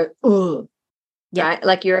you go, ooh. Yeah. Right?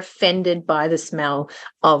 Like you're offended by the smell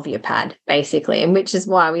of your pad, basically. And which is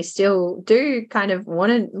why we still do kind of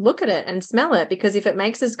want to look at it and smell it, because if it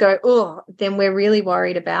makes us go, oh, then we're really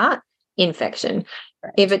worried about infection.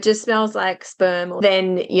 Right. If it just smells like sperm,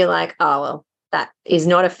 then you're like, oh, well, that is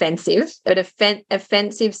not offensive. But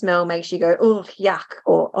offensive smell makes you go, oh, yuck,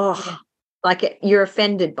 or you're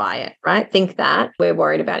offended by it, right? Think that we're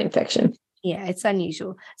worried about infection. Yeah, it's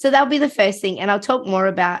unusual. So that'll be the first thing. And I'll talk more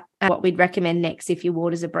about what we'd recommend next if your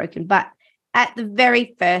waters are broken. But at the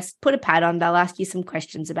very first, put a pad on. They'll ask you some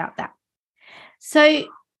questions about that. So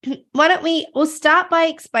we'll start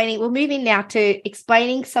by we'll move in now to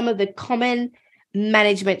explaining some of the common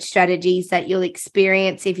management strategies that you'll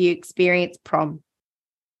experience if you experience PROM.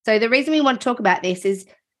 So the reason we want to talk about this is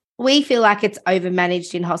we feel like it's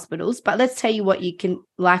overmanaged in hospitals, but let's tell you what you can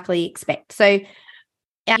likely expect. So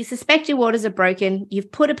you suspect your waters are broken,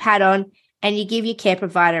 you've put a pad on, and you give your care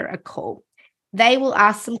provider a call. They will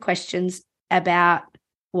ask some questions about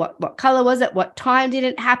what color was it, what time did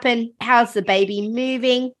it happen, how's the baby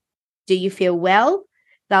moving, do you feel well?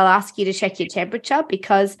 They'll ask you to check your temperature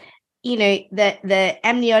because, the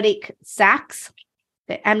amniotic sacs,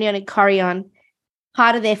 the amniotic chorion,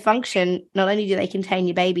 part of their function, not only do they contain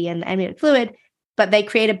your baby and the amniotic fluid, but they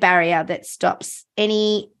create a barrier that stops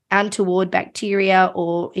any untoward bacteria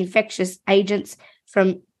or infectious agents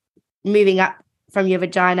from moving up from your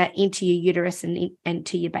vagina into your uterus and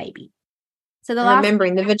to your baby. So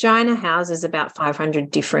remembering the vagina houses about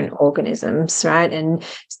 500 different organisms, right? And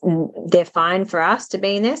they're fine for us to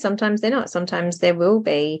be in there. Sometimes they're not. Sometimes there will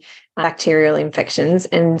be bacterial infections,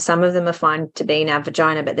 and some of them are fine to be in our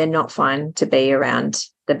vagina, but they're not fine to be around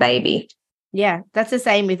the baby. Yeah, that's the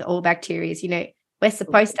same with all bacteria. We're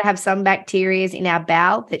supposed to have some bacteria in our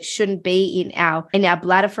bowel that shouldn't be in our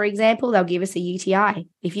bladder, for example. They'll give us a UTI.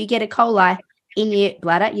 If you get E. coli in your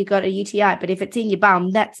bladder, you got a UTI. But if it's in your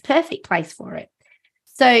bum, that's perfect place for it.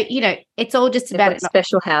 So, it's all just about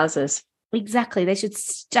special houses. Exactly. They should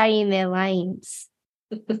stay in their lanes.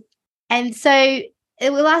 And so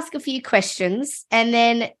we'll ask a few questions, and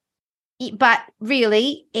then But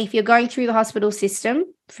really, if you're going through the hospital system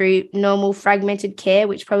through normal fragmented care,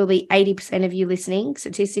 which probably 80% of you listening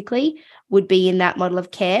statistically would be in that model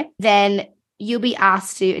of care, then you'll be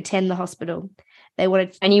asked to attend the hospital. They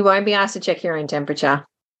want to, and you won't be asked to check your own temperature.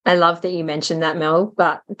 I love that you mentioned that, Mel,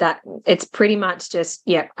 but that it's pretty much just,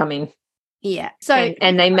 come in. Yeah. So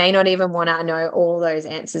and they may not even want to know all those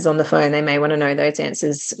answers on the phone. They may want to know those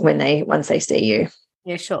answers once they see you.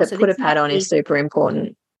 Yeah, sure. But so put a pad on is super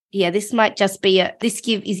important. Yeah, this might just be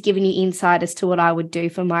is giving you insight as to what I would do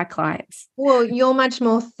for my clients. Well, you're much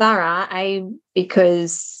more thorough,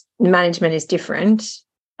 because management is different,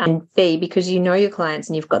 and B, because you know your clients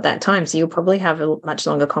and you've got that time. So you'll probably have a much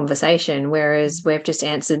longer conversation, whereas we've just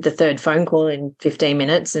answered the third phone call in 15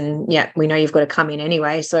 minutes and we know you've got to come in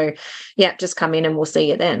anyway. So just come in and we'll see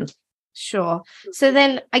you then. Sure. So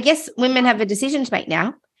then I guess women have a decision to make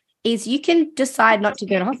now is you can decide not to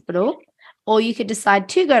go to hospital or you could decide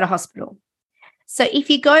to go to hospital. So if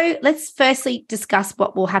you go, let's firstly discuss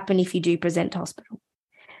what will happen if you do present to hospital.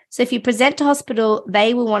 So if you present to hospital,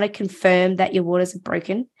 they will want to confirm that your waters are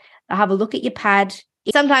broken. They'll have a look at your pad.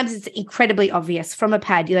 Sometimes it's incredibly obvious from a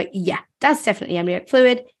pad. You're like, yeah, that's definitely amniotic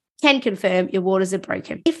fluid. Can confirm your waters are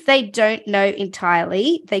broken. If they don't know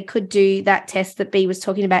entirely, they could do that test that B was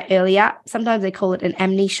talking about earlier. Sometimes they call it an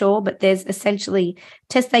amnisure, but there's essentially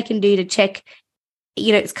tests they can do to check,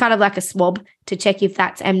 it's kind of like a swab to check if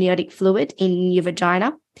that's amniotic fluid in your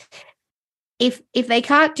vagina. If they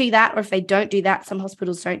can't do that, or if they don't do that, some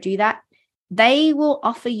hospitals don't do that, they will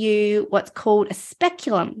offer you what's called a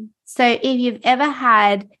speculum. So if you've ever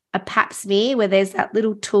had a pap smear where there's that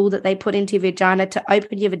little tool that they put into your vagina to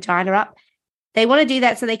open your vagina up, they want to do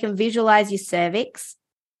that so they can visualize your cervix,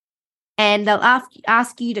 and they'll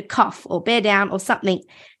ask you to cough or bear down or something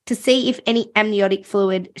to see if any amniotic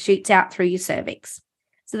fluid shoots out through your cervix.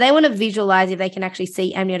 So they want to visualize if they can actually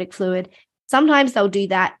see amniotic fluid. Sometimes they'll do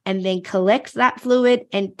that and then collect that fluid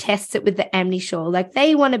and test it with the amnisure. Like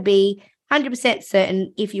they want to be 100%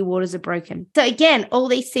 certain if your waters are broken. So again, all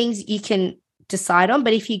these things you can decide on,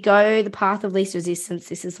 but if you go the path of least resistance,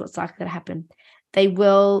 this is what's likely to happen. They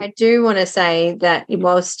will. I do want to say that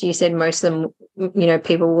whilst you said most of them,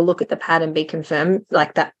 people will look at the pad and be confirm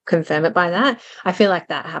it by that. I feel like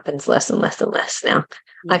that happens less and less and less now.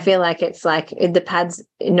 Yeah. I feel like it's like the pad's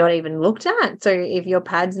not even looked at. So if your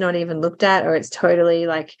pad's not even looked at, or it's totally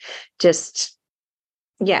like just,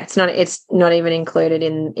 it's not even included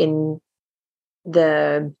in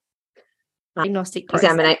the diagnostic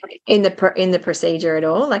examination in the procedure at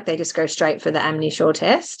all, like they just go straight for the amnisure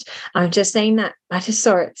test. I'm just saying that I just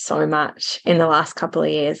saw it so much in the last couple of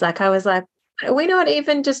years. Like I was like, are we not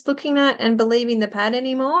even just looking at and believing the pad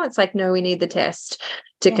anymore? It's like, no, we need the test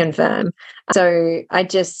to confirm. So I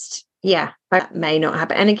just, that may not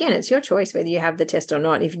happen. And again, it's your choice whether you have the test or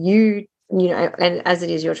not. If and as it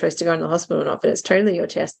is your choice to go in the hospital or not, but it's totally your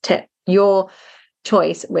your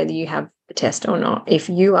choice whether you have the test or not. If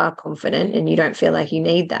you are confident and you don't feel like you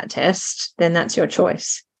need that test, then that's your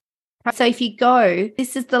choice. So if you go,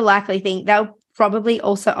 this is the likely thing. They'll probably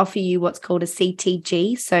also offer you what's called a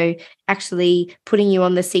CTG. So actually putting you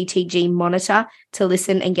on the CTG monitor to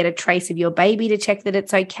listen and get a trace of your baby to check that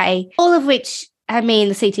it's okay. All of which, the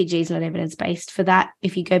CTG is not evidence-based for that.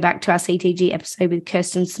 If you go back to our CTG episode with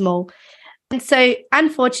Kirsten Small. And so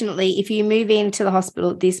unfortunately, if you move into the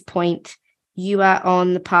hospital at this point, you are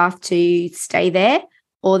on the path to stay there,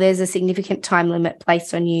 or there's a significant time limit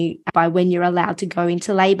placed on you by when you're allowed to go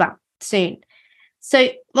into labour soon. So,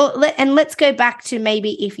 let's go back to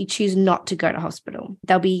maybe if you choose not to go to hospital.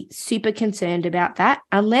 They'll be super concerned about that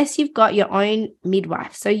unless you've got your own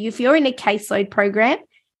midwife. So if you're in a caseload program,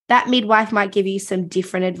 that midwife might give you some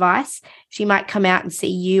different advice. She might come out and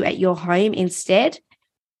see you at your home instead.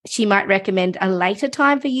 She might recommend a later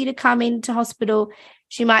time for you to come into hospital.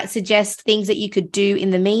 She might suggest things that you could do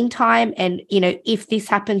in the meantime. And, if this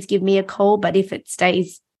happens, give me a call. But if it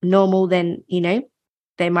stays normal, then,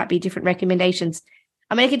 there might be different recommendations.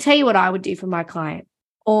 I can tell you what I would do for my client.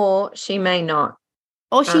 Or she may not.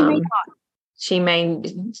 Or she may not. She may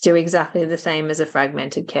do exactly the same as a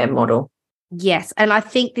fragmented care model. Yes. And I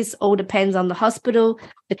think this all depends on the hospital.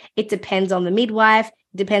 It depends on the midwife.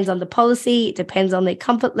 It depends on the policy. It depends on their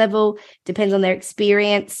comfort level. Depends on their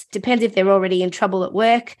experience. Depends if they're already in trouble at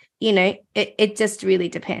work. It just really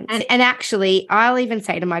depends. And actually, I'll even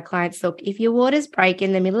say to my clients, look, if your waters break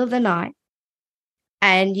in the middle of the night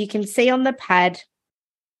and you can see on the pad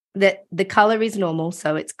that the color is normal,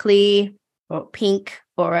 so it's clear or pink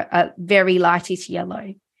or a very lightish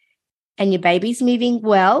yellow, and your baby's moving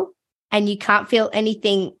well, and you can't feel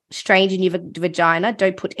anything strange in your vagina,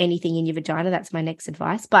 don't put anything in your vagina. That's my next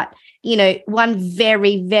advice. But, one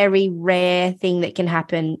very, very rare thing that can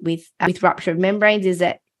happen with rupture of membranes is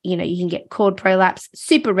that, you can get cord prolapse,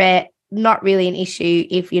 super rare, not really an issue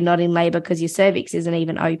if you're not in labor because your cervix isn't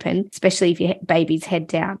even open, especially if your baby's head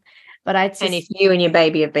down. But and if you and your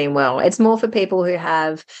baby have been well, it's more for people who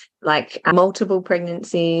have like multiple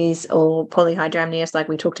pregnancies or polyhydramnios, like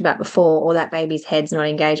we talked about before, or that baby's head's not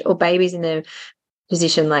engaged, or babies in a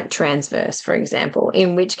position like transverse, for example,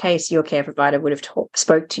 in which case your care provider would have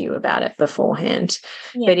spoke to you about it beforehand.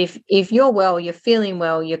 Yeah. But if you're well, you're feeling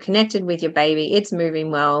well, you're connected with your baby, it's moving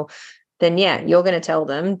well, then you're going to tell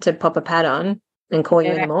them to pop a pad on and call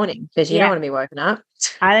you in the morning because you don't want to be woken up.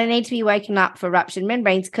 I don't need to be woken up for ruptured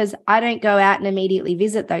membranes because I don't go out and immediately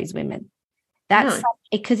visit those women. That's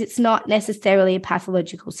because it's not necessarily a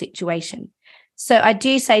pathological situation. So I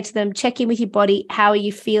do say to them, check in with your body. How are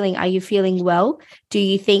you feeling? Are you feeling well? Do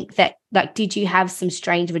you think that, did you have some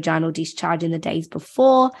strange vaginal discharge in the days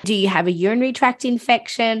before? Do you have a urinary tract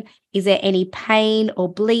infection? Is there any pain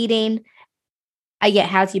or bleeding?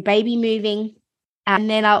 How's your baby moving? And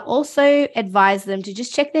then I'll also advise them to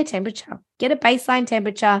just check their temperature, get a baseline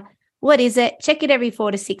temperature. What is it? Check it every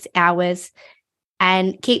 4 to 6 hours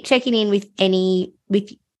and keep checking in with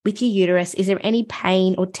your uterus. Is there any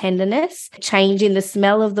pain or tenderness? Change in the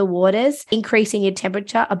smell of the waters, increasing your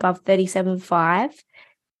temperature above 37.5.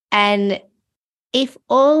 And if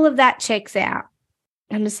all of that checks out,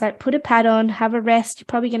 I'm just like, put a pad on, have a rest. You're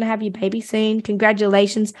probably going to have your baby soon.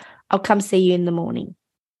 Congratulations. I'll come see you in the morning.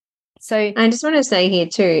 So I just want to say here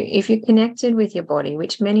too, if you're connected with your body,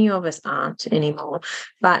 which many of us aren't anymore,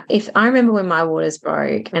 but if I remember when my waters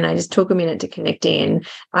broke and I just took a minute to connect in,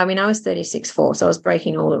 I mean, I was 36.4, so I was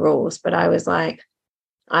breaking all the rules, but I was like,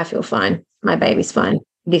 I feel fine. My baby's fine.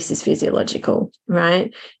 This is physiological,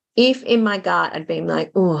 right? If in my gut I'd been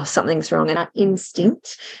like, oh, something's wrong, and our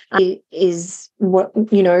instinct is what,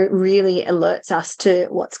 really alerts us to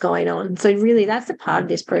what's going on. So really that's a part of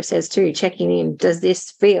this process too, checking in. Does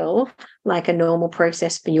this feel like a normal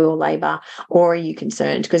process for your labor, or are you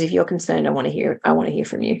concerned? Because if you're concerned, I want to hear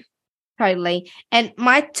from you. Totally. And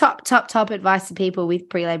my top advice to people with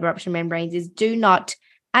pre-labor rupture membranes is do not,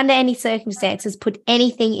 under any circumstances, put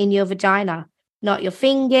anything in your vagina, not your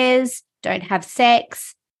fingers, don't have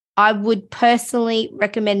sex. I would personally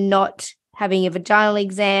recommend not having a vaginal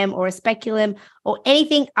exam or a speculum or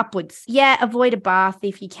anything upwards. Avoid a bath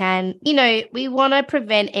if you can. We want to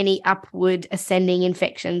prevent any upward ascending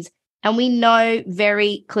infections. And we know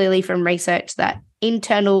very clearly from research that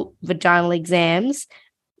internal vaginal exams,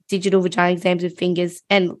 digital vaginal exams with fingers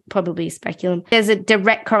and probably a speculum, there's a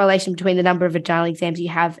direct correlation between the number of vaginal exams you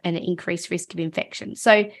have and an increased risk of infection.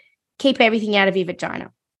 So keep everything out of your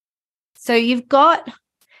vagina. So you've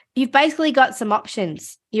basically got some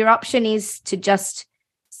options. Your option is to just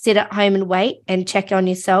sit at home and wait and check on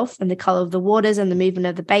yourself and the color of the waters and the movement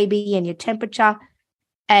of the baby and your temperature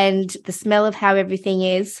and the smell of how everything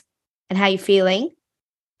is and how you're feeling,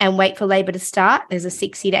 and wait for labor to start. There's a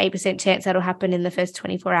 60 to 8% chance that'll happen in the first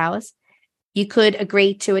 24 hours. You could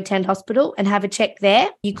agree to attend hospital and have a check there.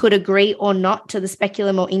 You could agree or not to the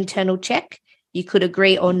speculum or internal check. You could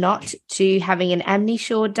agree or not to having an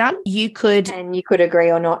amnisure done. You could agree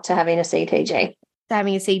or not to having a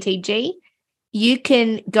CTG. You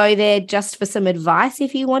can go there just for some advice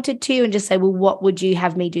if you wanted to and just say, well, what would you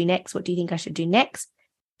have me do next? What do you think I should do next?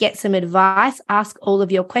 Get some advice, ask all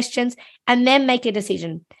of your questions, and then make a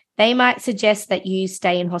decision. They might suggest that you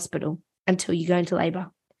stay in hospital until you go into labor,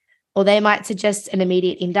 or they might suggest an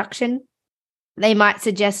immediate induction. They might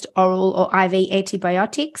suggest oral or IV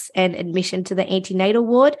antibiotics and admission to the antenatal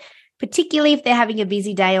ward, particularly if they're having a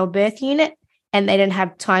busy day on birth unit and they don't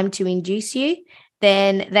have time to induce you.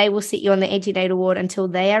 Then they will sit you on the antenatal ward until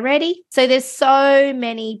they are ready. So there's so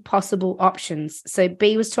many possible options. So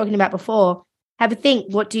B was talking about before, have a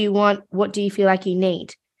think. What do you want? What do you feel like you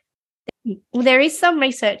need? Well, there is some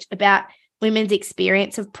research about women's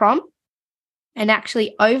experience of PROM, and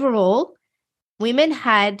actually overall,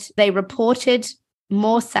 they reported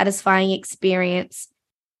more satisfying experience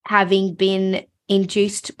having been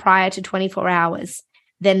induced prior to 24 hours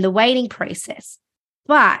than the waiting process.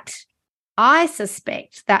 But I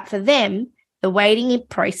suspect that for them, the waiting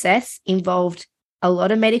process involved a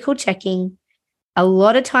lot of medical checking, a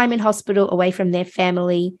lot of time in hospital away from their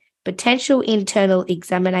family, potential internal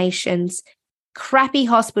examinations, crappy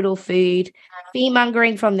hospital food,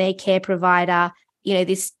 fear-mongering from their care provider,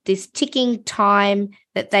 this ticking time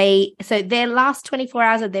so their last 24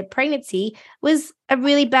 hours of their pregnancy was a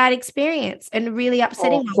really bad experience and really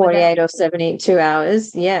upsetting. Or 48 or 72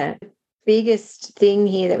 hours. Yeah. biggest thing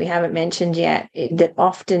here that we haven't mentioned yet that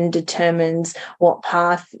often determines what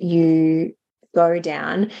path you go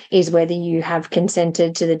down is whether you have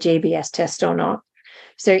consented to the GBS test or not.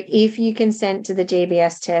 So if you consent to the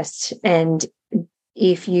GBS test and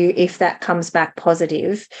if that comes back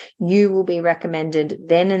positive, you will be recommended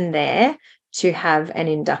then and there to have an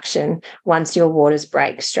induction once your waters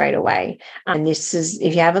break straight away. And this is,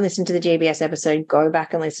 if you haven't listened to the GBS episode, go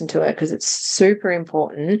back and listen to it because it's super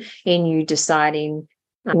important in you deciding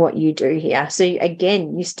what you do here. So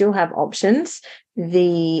again, you still have options.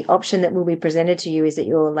 The option that will be presented to you is that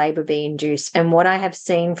your labour be induced. And what I have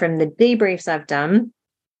seen from the debriefs I've done,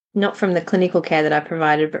 not from the clinical care that I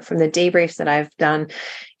provided, but from the debriefs that I've done,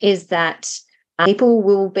 is that people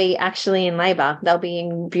will be actually in labour. They'll be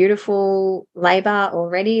in beautiful labour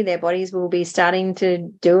already. Their bodies will be starting to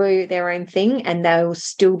do their own thing, and they'll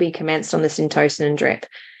still be commenced on the Syntocin and drip.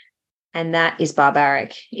 And that is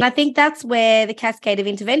barbaric. I think that's where the cascade of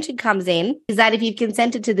intervention comes in, is that if you've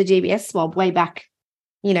consented to the GBS swab way back,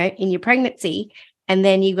 in your pregnancy, and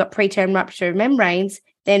then you've got preterm rupture of membranes,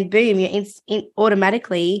 then boom, you're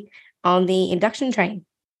automatically on the induction train.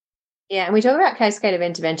 Yeah, and we talk about cascade of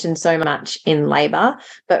intervention so much in labour,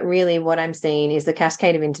 but really what I'm seeing is the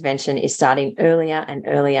cascade of intervention is starting earlier and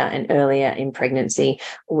earlier and earlier in pregnancy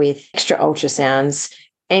with extra ultrasounds,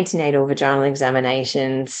 antenatal vaginal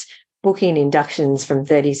examinations, booking inductions from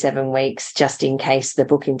 37 weeks just in case the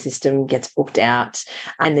booking system gets booked out,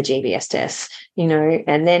 and the GBS test,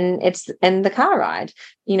 and then and the car ride,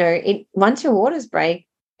 once your waters break,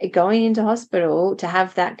 going into hospital to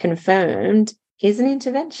have that confirmed is an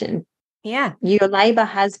intervention. Yeah. Your labour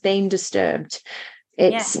has been disturbed.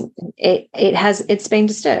 It's been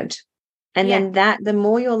disturbed. And then the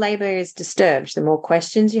more your labour is disturbed, the more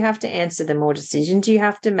questions you have to answer, the more decisions you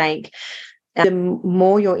have to make, the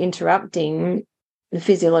more you're interrupting the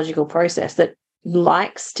physiological process that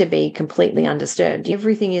likes to be completely undisturbed.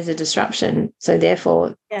 Everything is a disruption. So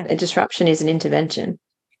therefore, a disruption is an intervention.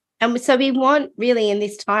 And so we want really in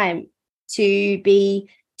this time to be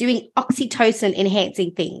doing oxytocin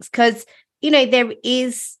enhancing things because, there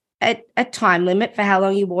is a time limit for how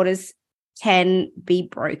long your waters can be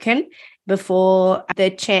broken before the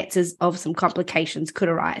chances of some complications could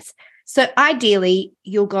arise. So ideally,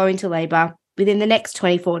 you'll go into labour within the next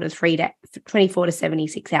 24 to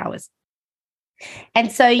 76 hours.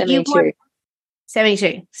 And so 72. you want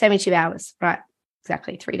 72 hours, right?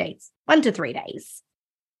 Exactly, 3 days, 1 to 3 days.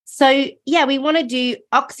 So, we want to do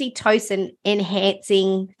oxytocin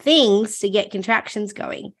enhancing things to get contractions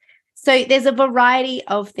going. So there's a variety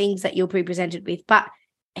of things that you'll be presented with. But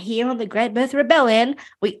here on the Great Birth Rebellion,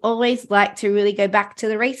 we always like to really go back to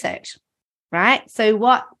the research, right? So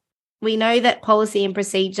what we know that policy and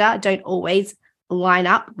procedure don't always line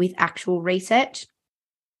up with actual research.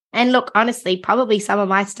 And look, honestly, probably some of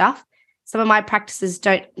my practices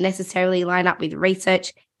don't necessarily line up with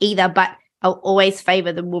research either, but I'll always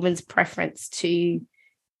favor the woman's preference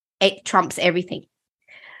it trumps everything.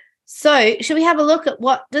 So should we have a look at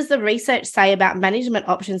what does the research say about management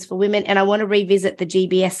options for women? And I want to revisit the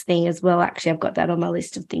GBS thing as well. Actually, I've got that on my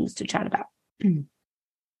list of things to chat about.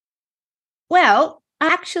 Well,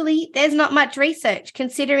 actually, there's not much research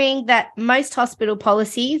considering that most hospital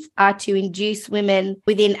policies are to induce women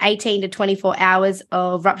within 18 to 24 hours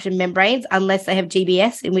of ruptured membranes unless they have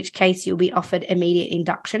GBS, in which case you'll be offered immediate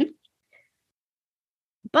induction.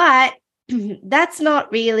 But that's not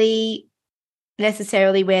really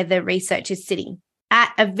necessarily where the research is sitting.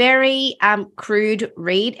 At a very crude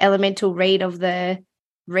elemental read of the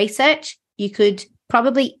research, you could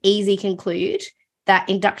probably easily conclude that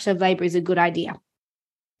induction of labour is a good idea.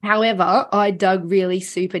 However, I dug really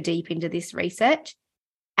super deep into this research,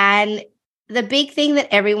 and the big thing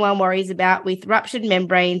that everyone worries about with ruptured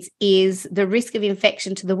membranes is the risk of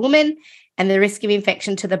infection to the woman and the risk of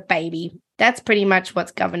infection to the baby. That's pretty much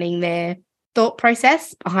what's governing their thought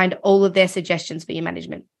process behind all of their suggestions for your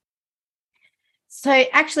management. So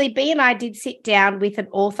actually, B and I did sit down with an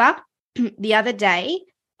author the other day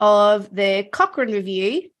of the Cochrane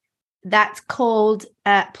review that's called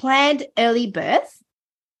Planned Early Birth,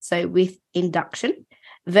 so with induction,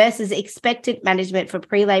 versus expectant management for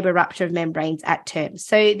pre-labor rupture of membranes at term.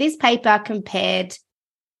 So this paper compared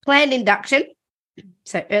planned induction,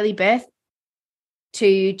 so early birth,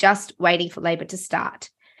 to just waiting for labor to start.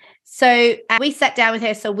 So we sat down with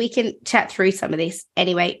her so we can chat through some of this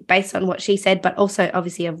anyway, based on what she said, but also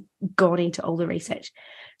obviously I've gone into all the research.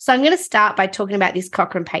 So I'm going to start by talking about this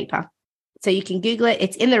Cochrane paper. So you can Google it.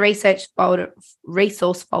 It's in the resource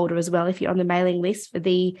folder as well if you're on the mailing list for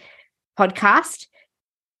the podcast.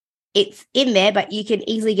 It's in there, but you can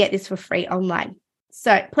easily get this for free online.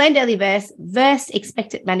 So planned early birth versus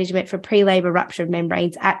expected management for pre-labor rupture of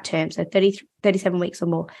membranes at term, so 37 weeks or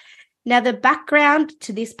more. Now, the background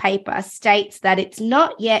to this paper states that it's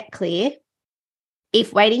not yet clear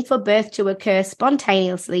if waiting for birth to occur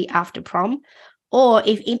spontaneously after prom or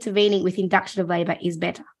if intervening with induction of labor is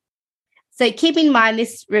better. So keep in mind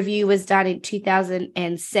this review was done in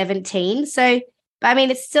 2017. So, but I mean,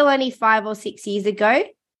 it's still only 5 or 6 years ago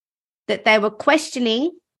that they were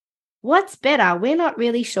questioning what's better. We're not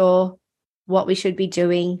really sure what we should be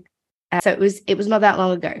doing. So it was not that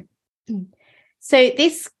long ago. So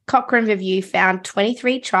this Cochrane review found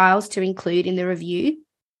 23 trials to include in the review,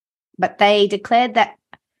 but they declared that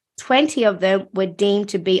 20 of them were deemed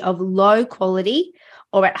to be of low quality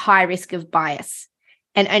or at high risk of bias.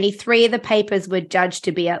 And only 3 of the papers were judged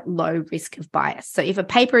to be at low risk of bias. So if a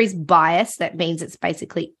paper is biased, that means it's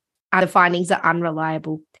basically the findings are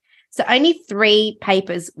unreliable. So only 3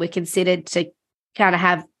 papers were considered to kind of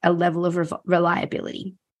have a level of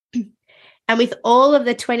reliability. And with all of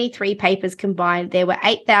the 23 papers combined, there were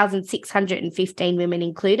 8,615 women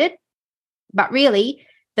included. But really,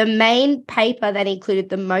 the main paper that included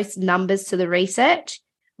the most numbers to the research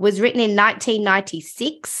was written in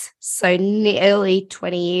 1996, so nearly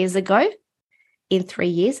 20 years ago. In 3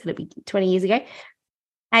 years, it'll be 20 years ago.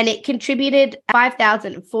 And it contributed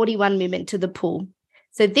 5,041 women to the pool.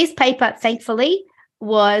 So this paper, thankfully,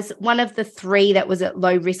 was one of the 3 that was at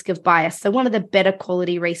low risk of bias, so one of the better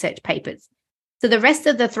quality research papers. So the rest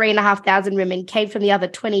of the 3,500 women came from the other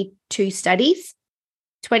 22 studies,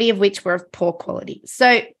 20 of which were of poor quality.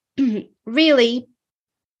 So really,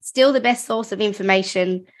 still the best source of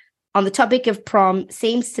information on the topic of prom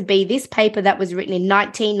seems to be this paper that was written in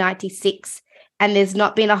 1996, and there's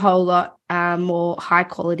not been a whole lot more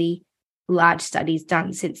high-quality, large studies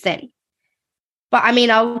done since then. But, I mean,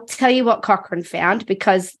 I'll tell you what Cochrane found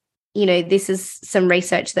because, you know, this is some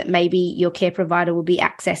research that maybe your care provider will be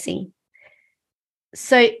accessing.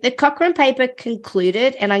 So the Cochrane paper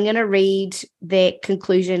concluded, and I'm going to read their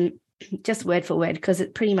conclusion just word for word because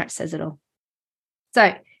it pretty much says it all.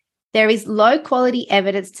 So there is low quality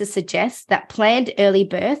evidence to suggest that planned early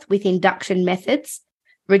birth with induction methods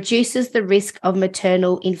reduces the risk of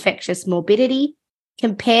maternal infectious morbidity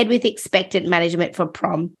compared with expected management for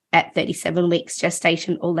prom at 37 weeks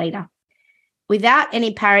gestation or later, without an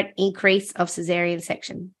apparent increase of caesarean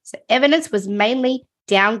section. So evidence was mainly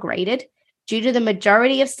downgraded due to the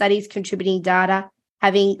majority of studies contributing data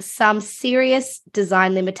having some serious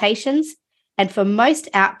design limitations, and for most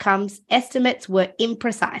outcomes, estimates were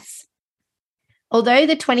imprecise. Although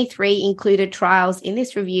the 23 included trials in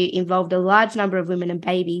this review involved a large number of women and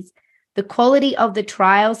babies, the quality of the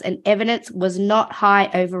trials and evidence was not high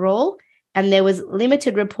overall, and there was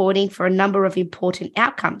limited reporting for a number of important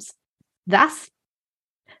outcomes. Thus,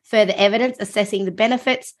 further evidence assessing the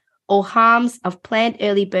benefits or harms of planned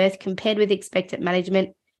early birth compared with expected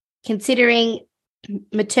management, considering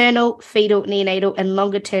maternal, fetal, neonatal, and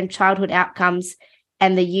longer-term childhood outcomes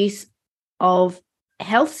and the use of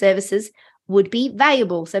health services would be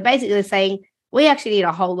valuable. So basically they're saying we actually need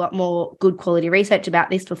a whole lot more good quality research about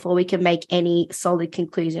this before we can make any solid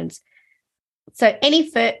conclusions. So any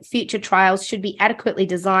future trials should be adequately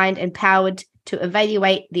designed and powered to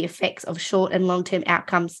evaluate the effects of short and long-term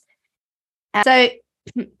outcomes. So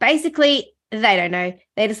basically, they don't know.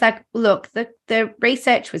 They're just like, look, the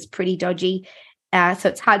research was pretty dodgy, so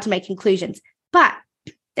it's hard to make conclusions. But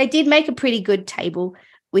they did make a pretty good table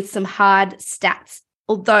with some hard stats,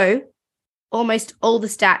 although almost all the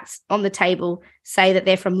stats on the table say that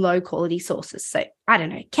they're from low-quality sources. So I don't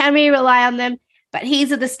know. Can we rely on them? But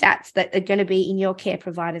these are the stats that are going to be in your care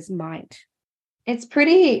provider's mind. It's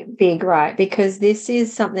pretty big, right? Because this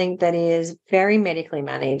is something that is very medically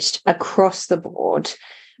managed across the board.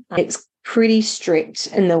 It's pretty strict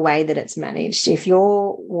in the way that it's managed. If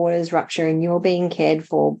your water's rupturing, you're being cared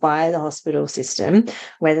for by the hospital system,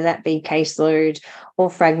 whether that be caseload or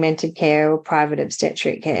fragmented care or private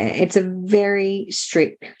obstetric care. It's a very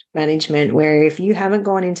strict management where if you haven't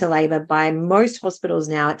gone into labour, by most hospitals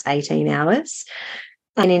now it's 18 hours.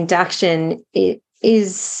 An induction, it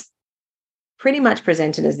is pretty much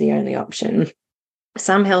presented as the only option.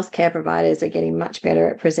 Some healthcare providers are getting much better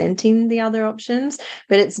at presenting the other options,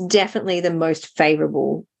 but it's definitely the most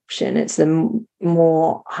favourable option. It's the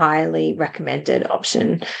more highly recommended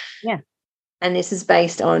option. Yeah. And this is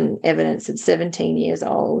based on evidence that's 17 years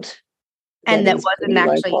old. And that wasn't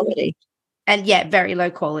actually low quality. And yeah, very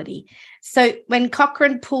low quality. So when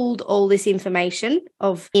Cochrane pulled all this information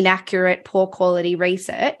of inaccurate, poor quality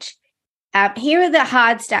research, here are the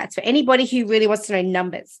hard stats for anybody who really wants to know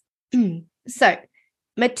numbers. So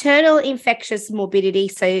Maternal infectious morbidity,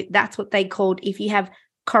 so that's what they called if you have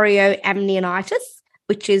chorioamnionitis,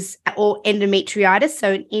 which is, or endometritis,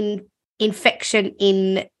 so an infection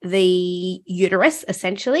in the uterus,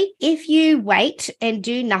 essentially. If you wait and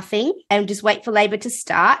do nothing and just wait for labor to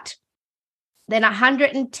start, then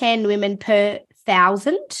 110 women per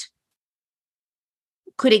 1,000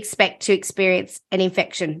 could expect to experience an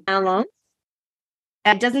infection. How long?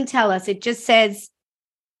 It doesn't tell us. It just says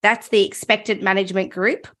that's the expected management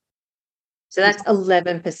group. So that's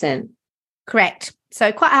 11%. Correct.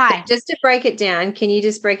 So quite high. Just to break it down, can you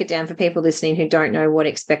just break it down for people listening who don't know what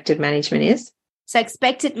expected management is? So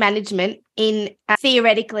expected management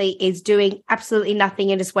theoretically is doing absolutely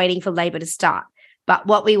nothing and just waiting for labor to start. But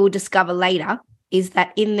what we will discover later is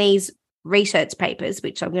that in these research papers,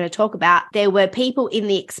 which I'm going to talk about, there were people in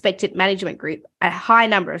the expected management group, a high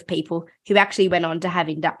number of people who actually went on to have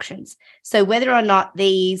inductions. So whether or not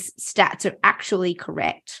these stats are actually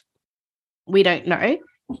correct, we don't know.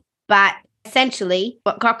 But essentially,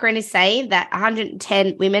 what Cochrane is saying, that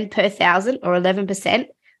 110 women per 1,000 or 11%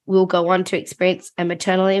 will go on to experience a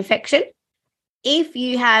maternal infection. If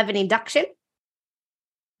you have an induction,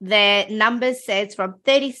 the numbers says from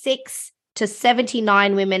 36 to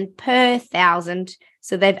 79 women per 1,000.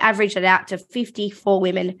 So they've averaged it out to 54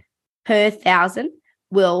 women per 1,000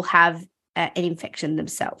 will have an infection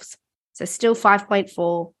themselves. So still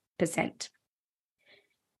 5.4%.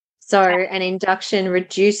 So an induction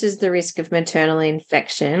reduces the risk of maternal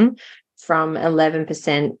infection from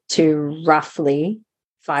 11% to roughly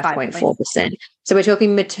 5.4%. So we're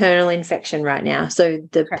talking maternal infection right now. So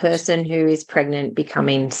the Correct. person who is pregnant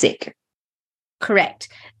becoming sick. Correct.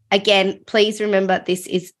 Again, please remember this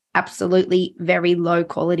is absolutely very low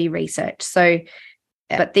quality research. So,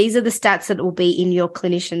 but these are the stats that will be in your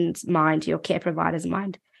clinician's mind, your care provider's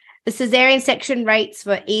mind. The cesarean section rates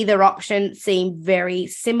for either option seem very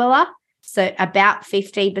similar. So about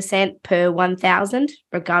 15% per 1,000,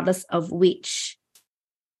 regardless of which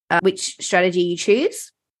strategy you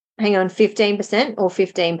choose. Hang on, 15% or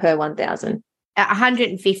 15 per 1,000?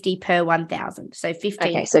 150 per 1,000. So 15.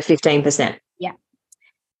 Okay, so 15%. Yeah.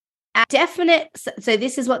 Definite. So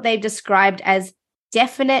this is what they've described as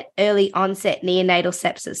definite early onset neonatal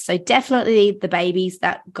sepsis. So definitely the babies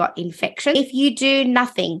that got infection. If you do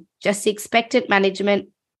nothing, just expected management,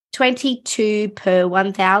 22 per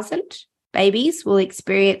 1,000 babies will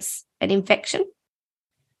experience an infection.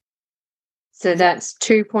 So that's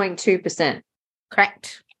 2.2%.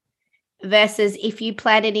 Correct. Versus if you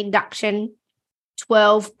plan an induction,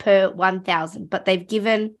 12 per 1,000. But they've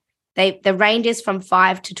given, the range is from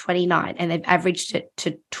 5 to 29, and they've averaged it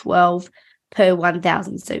to 12 per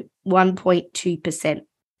 1,000. So 1.2%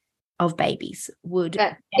 of babies would.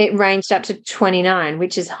 It ranged up to 29,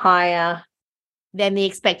 which is higher than the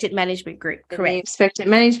expected management group. Correct. The expected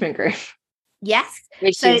management group. Yes.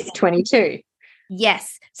 Which is 22.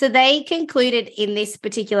 Yes. So they concluded in this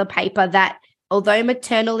particular paper that although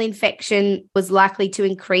maternal infection was likely to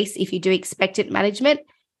increase if you do expected management,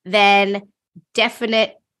 then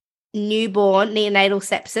definite newborn neonatal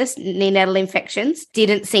sepsis, neonatal infections,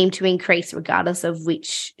 didn't seem to increase regardless of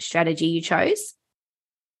which strategy you chose.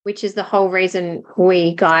 Which is the whole reason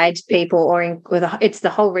we guide people, it's the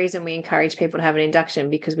whole reason we encourage people to have an induction,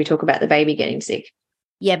 because we talk about the baby getting sick.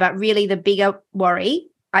 Yeah, but really the bigger worry,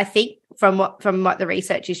 I think, from what the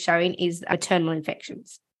research is showing, is maternal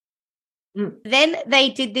infections. Then they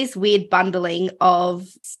did this weird bundling of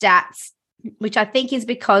stats, which I think is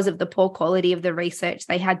because of the poor quality of the research.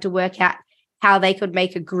 They had to work out how they could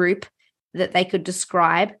make a group that they could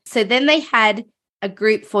describe. So then they had a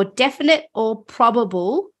group for definite or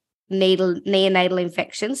probable neonatal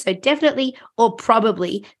infections. So definitely or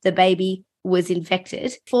probably the baby was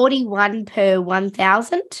infected. 41 per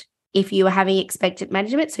 1,000 if you were having expected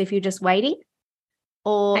management. So if you're just waiting.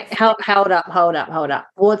 Or hold up.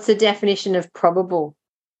 What's the definition of probable?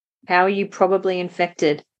 How are you probably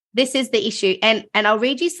infected? This is the issue. And I'll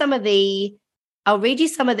read you some of the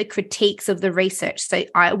critiques of the research. So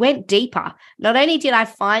I went deeper. Not only did I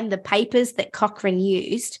find the papers that Cochrane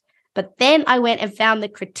used, but then I went and found the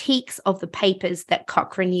critiques of the papers that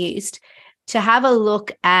Cochrane used to have a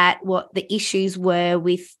look at what the issues were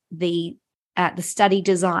with the study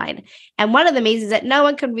design. And one of them is that no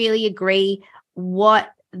one can really agree what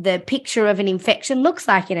the picture of an infection looks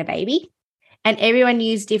like in a baby, and everyone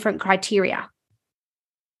used different criteria.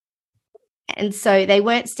 And so they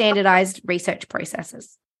weren't standardized research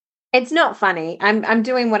processes. It's not funny. I'm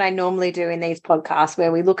doing what I normally do in these podcasts,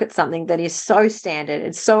 where we look at something that is so standard,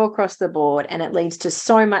 it's so across the board, and it leads to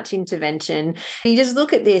so much intervention. You just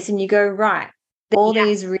look at this and you go, right, all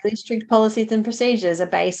these really strict policies and procedures are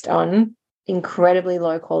based on incredibly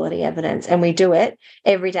low quality evidence, and we do it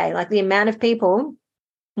every day. Like the amount of people,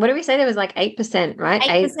 what did we say? There was like 8%, right?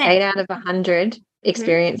 8%. Eight out of 100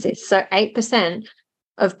 experience this. So 8%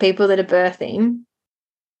 of people that are birthing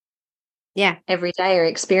every day are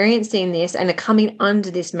experiencing this and are coming under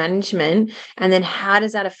this management. And then how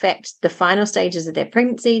does that affect the final stages of their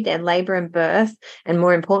pregnancy, their labor and birth, and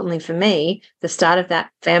more importantly for me, the start of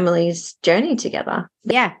that family's journey together?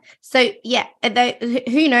 Yeah. So,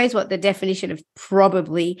 who knows what the definition of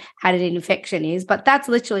probably had an infection is, but that's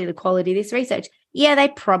literally the quality of this research. Yeah, they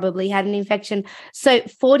probably had an infection. So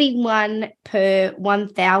 41 per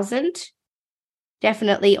 1,000,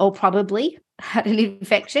 definitely or probably had an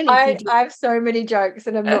infection. I have so many jokes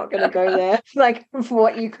and I'm not going to go there. Like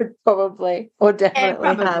what you could probably or definitely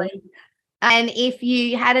have. And if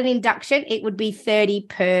you had an induction, it would be 30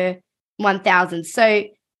 per 1,000. So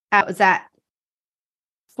was that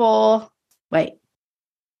you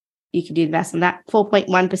can do the math on that,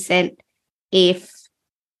 4.1% if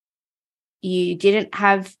you didn't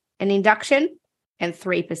have an induction and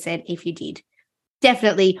 3% if you did.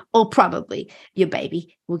 Definitely or probably your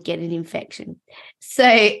baby will get an infection.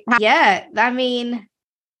 So, yeah, I mean,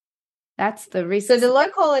 that's the risk. So the low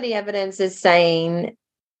quality evidence is saying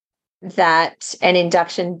that an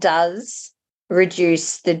induction does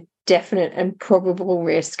reduce the definite and probable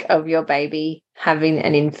risk of your baby having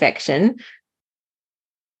an infection.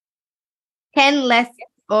 10 less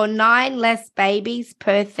or 9 less babies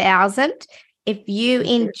per 1,000 if you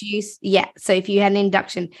induce, so if you had an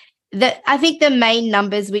induction. I think the main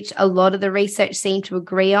numbers, which a lot of the research seem to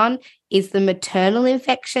agree on, is the maternal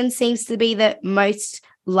infection seems to be the most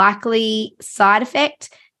likely side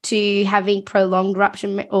effect to having prolonged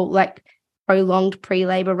rupture or like prolonged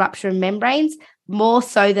pre-labor rupture of membranes, more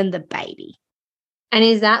so than the baby. And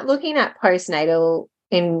is that looking at postnatal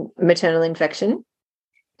in maternal infection?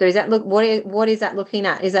 So is that what is that looking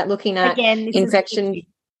at? Is that looking at infection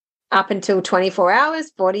up until 24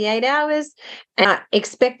 hours, 48 hours? And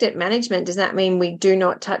expectant management, does that mean we do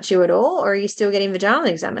not touch you at all, or are you still getting vaginal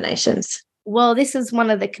examinations? Well, this is one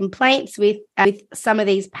of the complaints with some of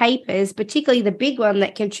these papers, particularly the big one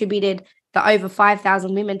that contributed the over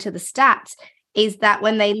 5,000 women to the stats, is that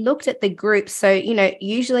when they looked at the groups, so,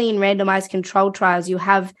 usually in randomized controlled trials, you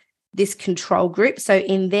have this control group. So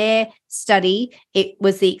in their study, it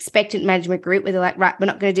was the expectant management group where they're like, right, we're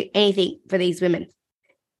not going to do anything for these women.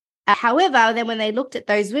 However, then when they looked at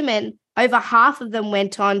those women, over half of them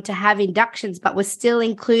went on to have inductions, but were still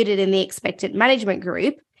included in the expectant management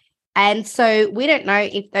group. And so we don't know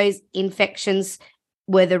if those infections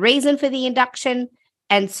were the reason for the induction.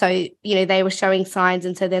 And so, they were showing signs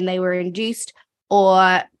and so then they were induced,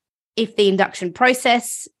 or if the induction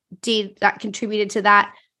process contributed to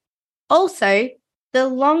that. Also, the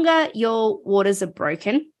longer your waters are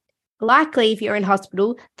broken, likely if you're in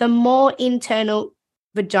hospital, the more internal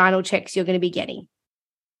vaginal checks you're going to be getting.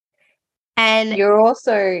 And you're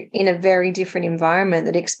also in a very different environment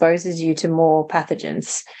that exposes you to more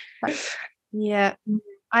pathogens. Yeah,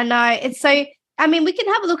 I know. It's so, we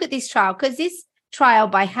can have a look at this trial because this trial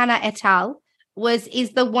by Hannah et al.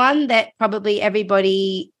 is the one that probably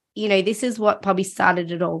everybody, this is what probably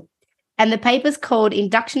started it all. And the paper's called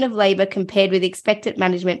Induction of Labor Compared with Expectant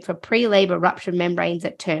Management for Pre-Labor Rupture Membranes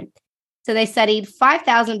at Term. So they studied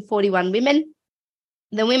 5,041 women.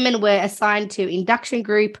 The women were assigned to induction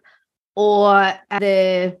group or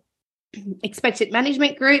the expectant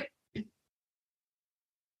management group.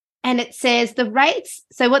 And it says the rates,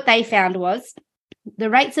 so what they found was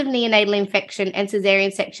the rates of neonatal infection and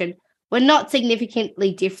cesarean section were not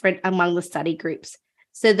significantly different among the study groups.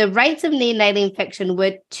 So the rates of neonatal infection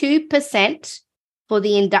were 2% for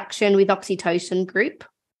the induction with oxytocin group,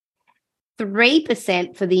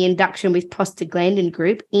 3% for the induction with prostaglandin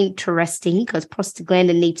group. Interesting, because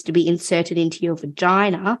prostaglandin needs to be inserted into your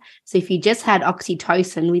vagina. So if you just had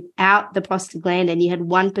oxytocin without the prostaglandin, you had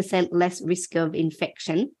 1% less risk of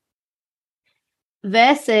infection.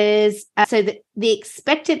 Versus, the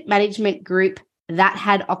expectant management group that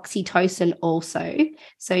had oxytocin also.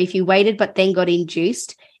 So if you waited but then got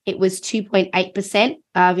induced, it was 2.8%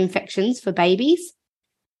 of infections for babies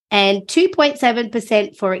and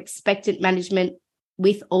 2.7% for expectant management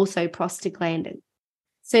with also prostaglandin.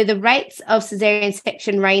 So the rates of cesarean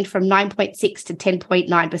section range from 9.6 to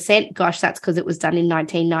 10.9%. Gosh, that's because it was done in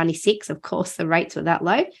 1996. Of course, the rates were that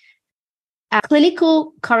low.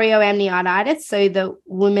 Clinical chorioamnionitis, so the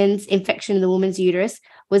woman's infection in the woman's uterus,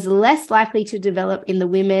 was less likely to develop in the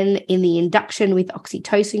women in the induction with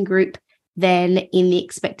oxytocin group than in the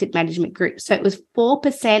expectant management group. So it was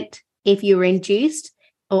 4% if you were induced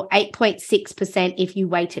or 8.6% if you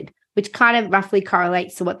waited. which kind of roughly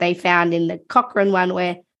correlates to what they found in the Cochrane one,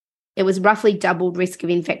 where it was roughly double risk of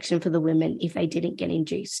infection for the women if they didn't get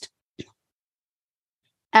induced.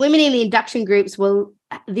 Women in the induction groups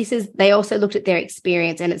they also looked at their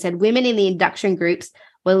experience, and it said women in the induction groups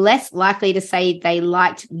were less likely to say they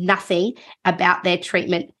liked nothing about their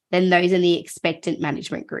treatment than those in the expectant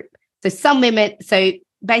management group. So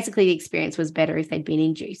basically the experience was better if they'd been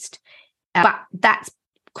induced. But that's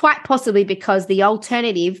quite possibly because the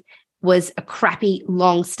alternative was a crappy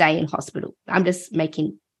long stay in hospital. I'm just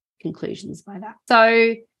making conclusions by that.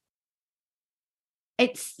 So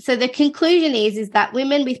the conclusion is that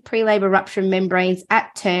women with pre-labor rupture membranes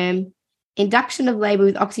at term, induction of labor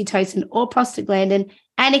with oxytocin or prostaglandin,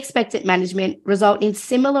 and expectant management result in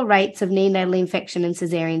similar rates of neonatal infection and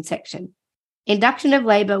cesarean section. Induction of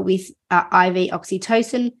labor with IV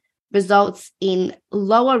oxytocin results in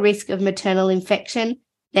lower risk of maternal infection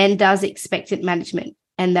than does expectant management,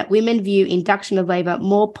 and that women view induction of labor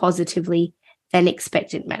more positively than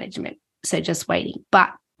expectant management. So just waiting.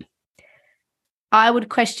 But I would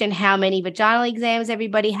question how many vaginal exams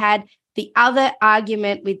everybody had. The other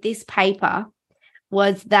argument with this paper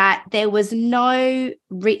was that there was no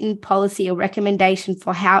written policy or recommendation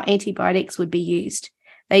for how antibiotics would be used.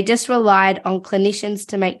 They just relied on clinicians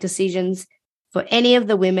to make decisions for any of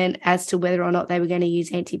the women as to whether or not they were going to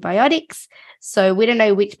use antibiotics. So we don't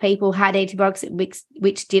know which people had antibiotics,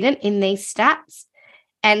 which didn't in these stats.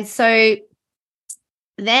 And so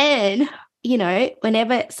then,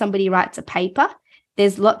 whenever somebody writes a paper,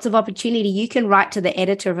 there's lots of opportunity. You can write to the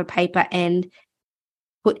editor of a paper and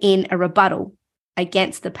put in a rebuttal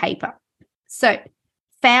against the paper. So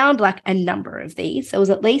found a number of these. There was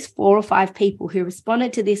at least 4 or 5 people who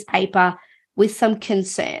responded to this paper with some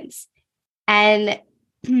concerns. And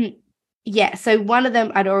so one of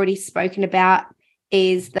them I'd already spoken about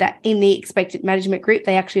is that in the expectant management group,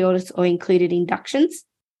 they actually also included inductions.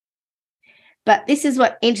 But this is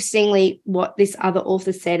what this other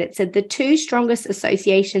author said. It said the 2 strongest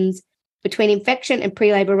associations between infection and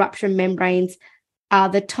pre-labor rupture membranes are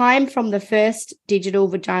the time from the first digital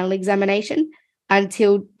vaginal examination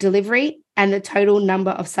until delivery and the total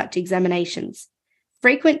number of such examinations.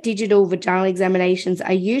 Frequent digital vaginal examinations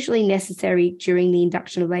are usually necessary during the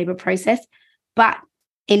induction of labor process, but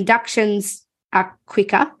inductions are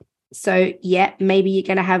quicker. So, maybe you're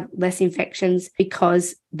going to have less infections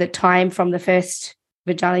because the time from the first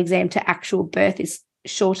vaginal exam to actual birth is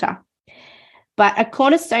shorter. But a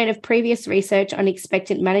cornerstone of previous research on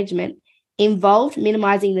expectant management involved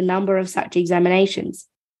minimizing the number of such examinations.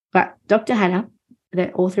 But Dr. Hannah,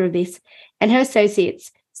 the author of this, and her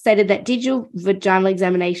associates stated that digital vaginal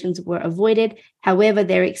examinations were avoided. However,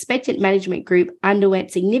 their expectant management group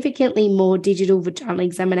underwent significantly more digital vaginal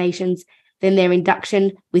examinations than their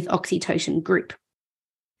induction with oxytocin group.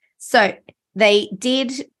 So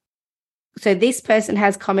this person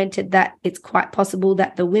has commented that it's quite possible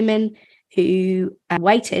that the women who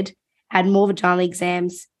waited had more vaginal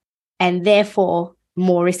exams and therefore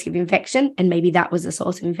more risk of infection, and maybe that was the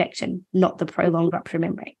source of infection, not the prolonged rupture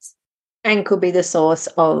membranes. And could be the source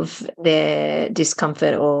of their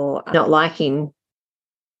discomfort or not liking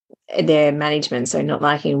their management, so not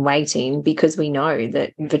liking waiting, because we know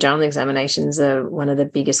that vaginal examinations are one of the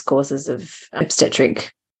biggest causes of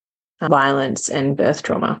obstetric violence and birth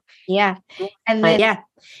trauma. Yeah. And then,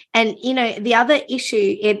 and the other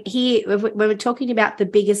issue here, when we're talking about the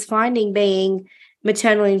biggest finding being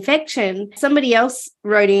maternal infection, somebody else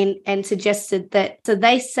wrote in and suggested that, so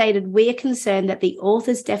they stated, we are concerned that the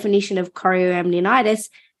author's definition of chorioamnionitis,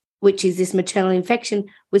 which is this maternal infection,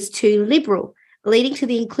 was too liberal, leading to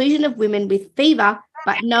the inclusion of women with fever,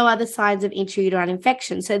 but no other signs of intrauterine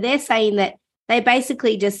infection. So they're saying that they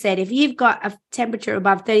basically just said, if you've got a temperature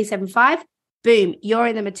above 37.5, boom, you're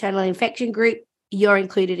in the maternal infection group, you're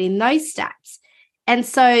included in those stats. And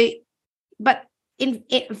so, but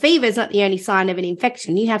fever is not the only sign of an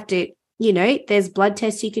infection. You have to, there's blood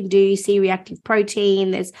tests you can do, C-reactive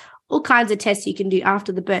protein, there's all kinds of tests you can do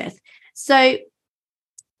after the birth. So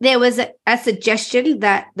there was a suggestion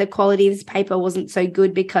that the quality of this paper wasn't so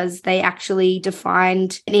good because they actually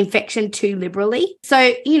defined an infection too liberally.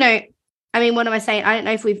 So, what am I saying? I don't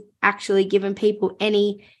know if we've actually given people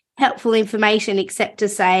any helpful information except to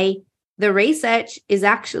say the research is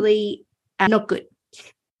actually not good,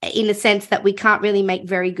 in the sense that we can't really make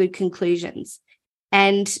very good conclusions.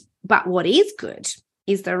 But what is good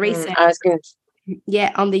is the research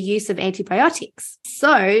on the use of antibiotics.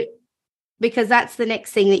 So, because that's the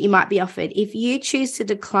next thing that you might be offered. If you choose to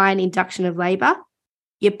decline induction of labor,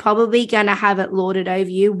 you're probably going to have it lorded over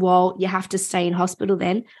you while you have to stay in hospital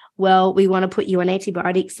then. Well, we want to put you on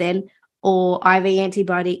antibiotics then, or IV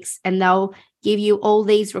antibiotics, and they'll give you all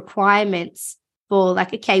these requirements for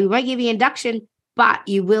like, okay, we won't give you induction, but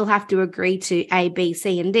you will have to agree to A, B,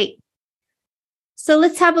 C, and D. So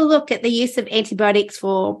let's have a look at the use of antibiotics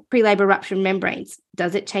for pre-labor rupture membranes.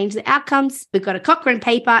 Does it change the outcomes? We've got a Cochrane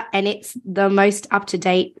paper, and it's the most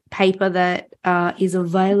up-to-date paper that is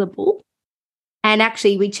available. And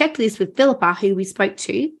actually, we checked this with Philippa, who we spoke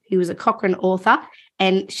to, who was a Cochrane author,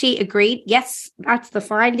 and she agreed, yes, that's the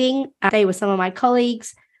finding. They were some of my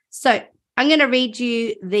colleagues. So I'm going to read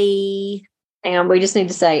you the... Hang on, we just need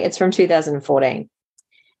to say it's from 2014.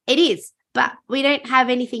 It is, but we don't have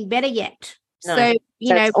anything better yet. No. So,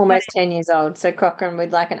 it's almost 10 years old. So, Cochrane,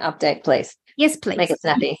 we'd like an update, please. Yes, please. Make it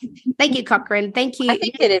snappy. Thank you, Cochrane. Thank you. I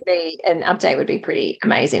think an update would be pretty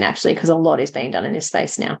amazing, actually, because a lot is being done in this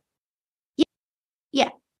space now. Yeah.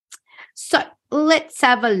 So let's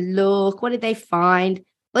have a look. What did they find?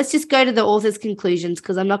 Let's just go to the author's conclusions,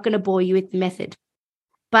 because I'm not going to bore you with the method.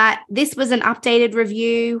 But this was an updated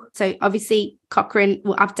review. So obviously Cochrane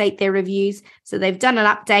will update their reviews. So they've done an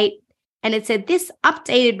update. And it said, this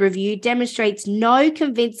updated review demonstrates no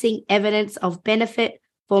convincing evidence of benefit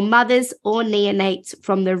for mothers or neonates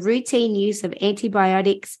from the routine use of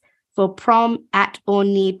antibiotics for prom at or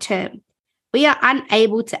near term. We are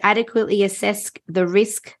unable to adequately assess the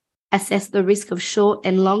risk of short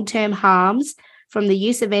and long-term harms from the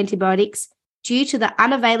use of antibiotics due to the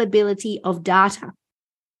unavailability of data.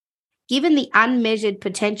 Given the unmeasured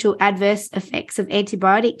potential adverse effects of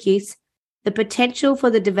antibiotic use, the potential for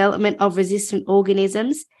the development of resistant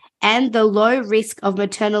organisms, and the low risk of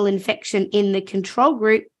maternal infection in the control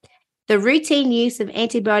group, the routine use of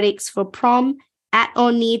antibiotics for prom at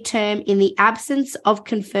or near term in the absence of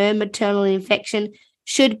confirmed maternal infection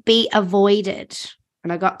should be avoided.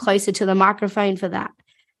 And I got closer to the microphone for that,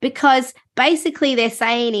 because basically they're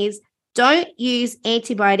saying is, don't use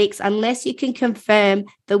antibiotics unless you can confirm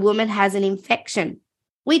the woman has an infection,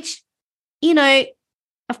 which,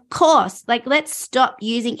 of course, let's stop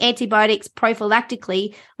using antibiotics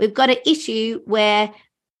prophylactically. We've got an issue where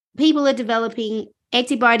people are developing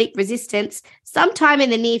antibiotic resistance. Sometime in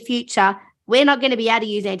the near future, we're not going to be able to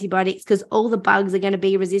use antibiotics because all the bugs are going to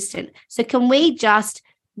be resistant. So can we just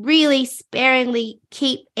really sparingly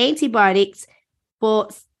keep antibiotics for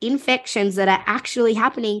infections that are actually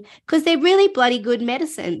happening, because they're really bloody good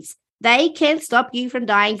medicines. They can stop you from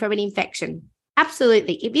dying from an infection.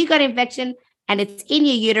 Absolutely. If you've got an infection and it's in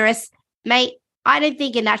your uterus, mate, I don't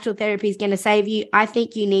think a natural therapy is going to save you. I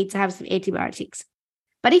think you need to have some antibiotics.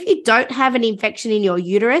 But if you don't have an infection in your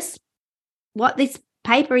uterus, what this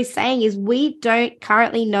paper is saying is we don't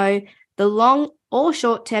currently know the long or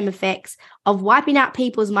short-term effects of wiping out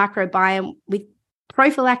people's microbiome with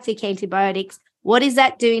prophylactic antibiotics. What is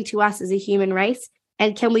that doing to us as a human race?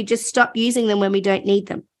 And can we just stop using them when we don't need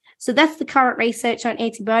them? So that's the current research on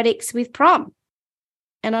antibiotics with prom.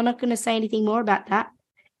 And I'm not going to say anything more about that,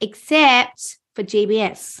 except for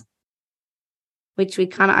GBS, which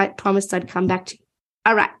I promised I'd come back to.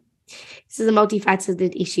 All right. This is a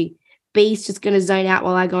multifaceted issue. B's just going to zone out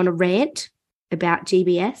while I go on a rant about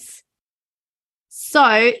GBS. So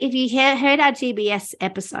if you heard our GBS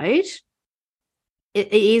episode,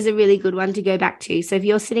 it is a really good one to go back to. So if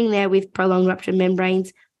you're sitting there with prolonged rupture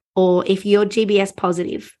membranes, or if you're GBS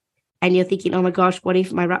positive and you're thinking, oh my gosh, what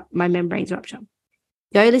if my membranes rupture?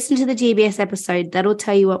 Go listen to the GBS episode. That'll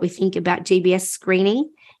tell you what we think about GBS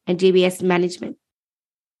screening and GBS management.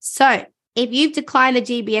 So if you've declined the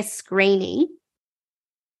GBS screening,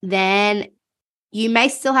 then you may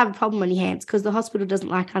still have a problem on your hands, because the hospital doesn't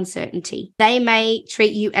like uncertainty. They may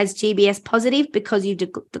treat you as GBS positive because you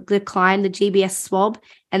declined the GBS swab,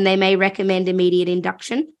 and they may recommend immediate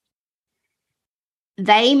induction.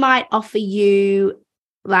 They might offer you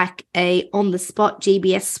a on-the-spot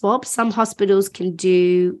GBS swab. Some hospitals can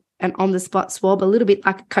do an on-the-spot swab, a little bit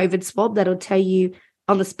like a COVID swab, that'll tell you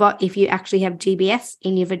on the spot if you actually have GBS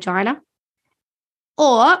in your vagina.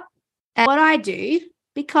 Or what I do,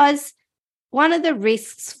 because one of the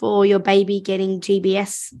risks for your baby getting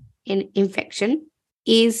GBS infection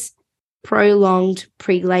is prolonged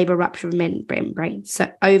pre-labor rupture of membrane,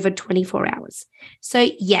 so over 24 hours. So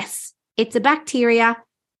yes, it's a bacteria.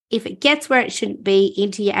 If it gets where it shouldn't be,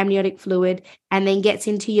 into your amniotic fluid, and then gets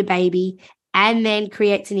into your baby and then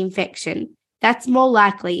creates an infection, that's more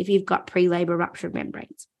likely if you've got pre-labor rupture of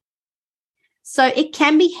membranes. So it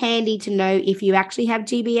can be handy to know if you actually have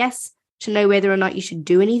GBS, to know whether or not you should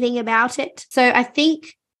do anything about it. So I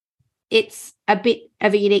think it's a bit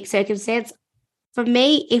of a unique circumstance. For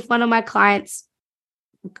me, if one of my clients,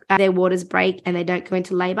 their waters break and they don't go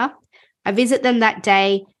into labor, I visit them that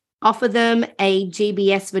day, offer them a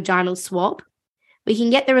GBS vaginal swab. We can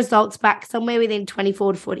get the results back somewhere within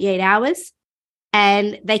 24 to 48 hours,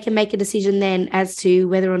 and they can make a decision then as to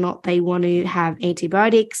whether or not they want to have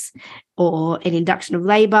antibiotics or an induction of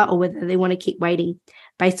labor, or whether they want to keep waiting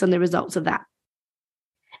based on the results of that.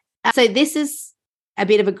 So this is a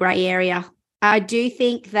bit of a gray area. I do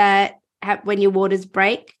think that when your waters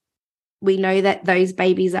break, we know that those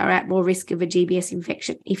babies are at more risk of a GBS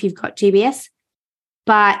infection if you've got GBS.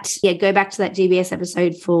 But yeah, go back to that GBS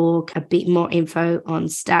episode for a bit more info on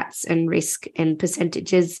stats and risk and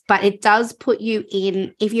percentages. But it does put you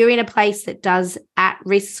in, if you're in a place that does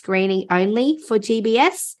at-risk screening only for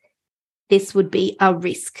GBS, this would be a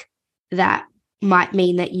risk that might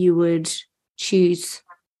mean that you would choose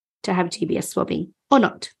to have GBS swabbing or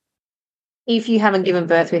not. If you haven't given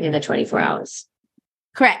birth within the 24 hours.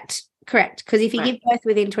 Correct. Because if you give birth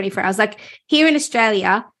within 24 hours, like here in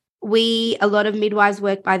Australia, a lot of midwives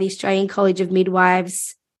work by the Australian College of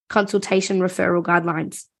Midwives consultation referral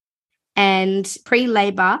guidelines. And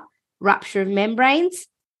pre-labor rupture of membranes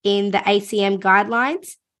in the ACM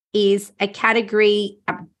guidelines is a category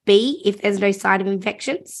B if there's no sign of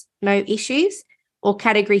infections, no issues, or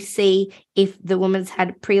category C if the woman's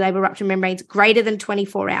had pre-labor rupture membranes greater than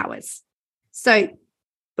 24 hours. So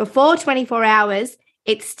before 24 hours,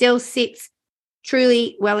 it still sits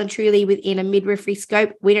truly within a midwifery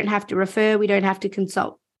scope. We don't have to refer. We don't have to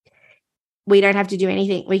consult. We don't have to do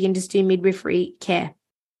anything. We can just do midwifery care.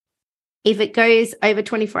 If it goes over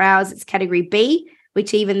 24 hours, it's category B,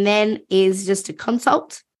 which even then is just a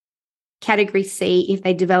consult. Category C, if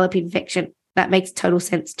they develop infection, that makes total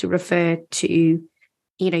sense to refer to,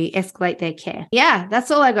 escalate their care. Yeah, that's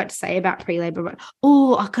all I got to say about pre-labor.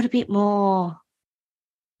 Oh, I got a bit more.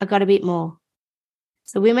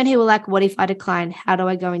 So women who were like, what if I decline? How do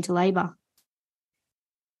I go into labor?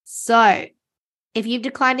 So if you've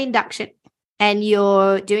declined induction and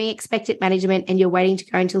you're doing expectant management and you're waiting to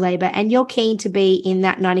go into labor and you're keen to be in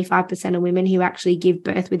that 95% of women who actually give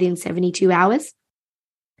birth within 72 hours,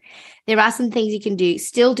 there are some things you can do.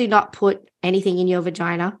 Still do not put anything in your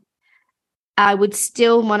vagina. I would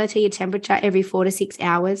still monitor your temperature every 4 to 6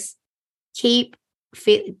 hours. Keep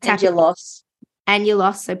fit. And your loss. And your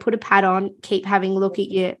loss. So put a pad on, keep having a look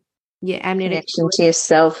at your amniotic connection to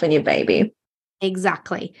yourself and your baby.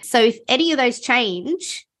 Exactly. So if any of those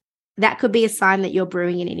change, that could be a sign that you're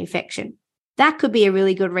brewing an infection. That could be a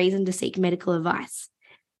really good reason to seek medical advice.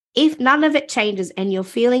 If none of it changes and you're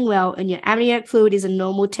feeling well and your amniotic fluid is a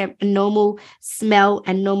normal smell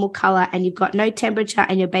and normal color and you've got no temperature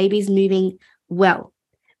and your baby's moving well,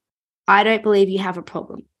 I don't believe you have a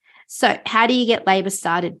problem. So how do you get labor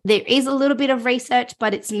started? There is a little bit of research,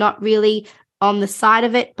 but it's not really on the side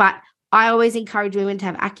of it. But I always encourage women to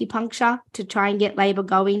have acupuncture to try and get labor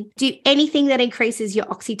going. Do anything that increases your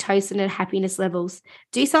oxytocin and happiness levels.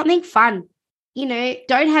 Do something fun.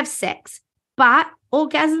 Don't have sex. But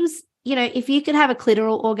orgasms, if you could have a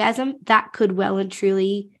clitoral orgasm, that could well and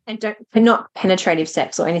truly... And not penetrative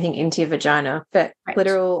sex or anything into your vagina, but right.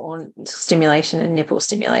 Clitoral or stimulation and nipple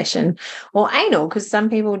stimulation, or anal, because some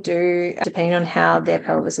people do, depending on how their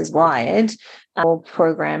pelvis is wired, or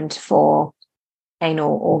programmed for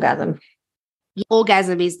anal orgasm.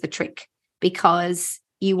 Orgasm is the trick because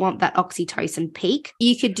you want that oxytocin peak.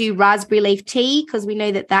 You could do raspberry leaf tea because we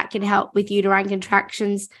know that can help with uterine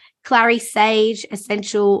contractions. Clary sage,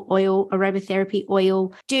 essential oil, aromatherapy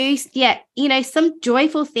oil. Do, some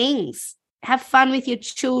joyful things. Have fun with your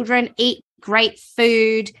children, eat great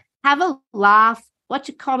food, have a laugh, watch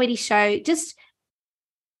a comedy show, just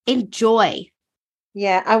enjoy.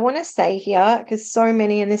 Yeah, I want to say here, because so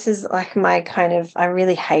many, and this is like my I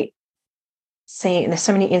really hate seeing, there's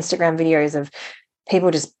so many Instagram videos of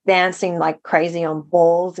people just bouncing like crazy on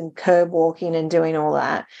balls and curb walking and doing all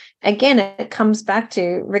that. Again, it comes back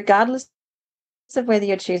to, regardless of whether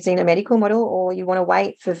you're choosing a medical model or you want to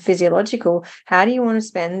wait for physiological, how do you want to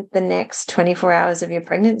spend the next 24 hours of your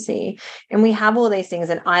pregnancy? And we have all these things,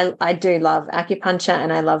 and I do love acupuncture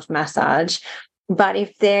and I love massage, but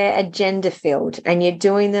if they're agenda filled and you're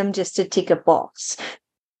doing them just to tick a box,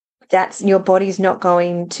 that's, your body's not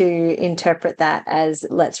going to interpret that as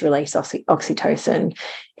let's release oxytocin.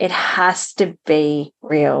 It has to be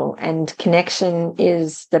real, and connection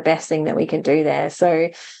is the best thing that we can do there. So,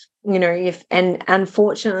 and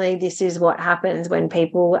unfortunately, this is what happens when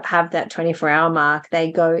people have that 24-hour mark.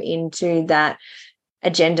 They go into that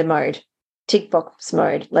agenda mode, tick box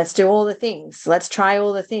mode. Let's do all the things. Let's try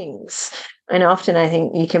all the things. And often I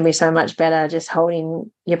think you can be so much better just holding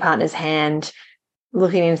your partner's hand,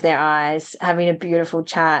 looking into their eyes, having a beautiful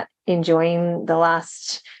chat, enjoying the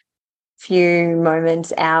last few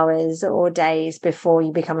moments, hours or days before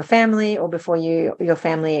you become a family or before your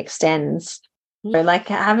family extends. Like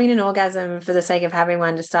having an orgasm for the sake of having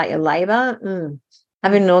one to start your labor.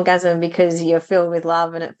 Having an orgasm because you're filled with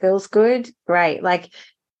love and it feels good. Great. Like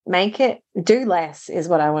do less is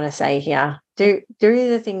what I want to say here. Do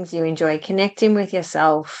the things you enjoy, connecting with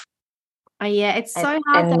yourself. Oh, yeah, it's And, so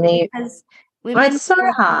hard and though, because women it's so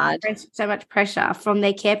feel hard. so much pressure from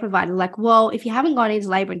their care provider. Like, well, if you haven't gone into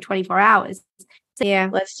labor in 24 hours, so yeah.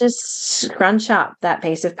 Let's just scrunch up that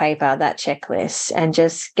piece of paper, that checklist, and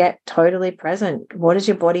just get totally present. What does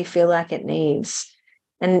your body feel like it needs?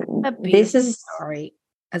 And this is story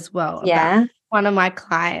as well yeah. about one of my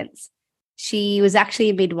clients. She was actually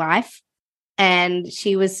a midwife and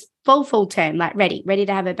she was full term, like ready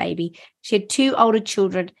to have a baby. She had 2 older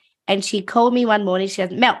children and she called me one morning. She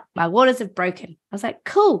said, Mel, my waters have broken. I was like,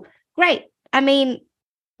 cool, great. I mean,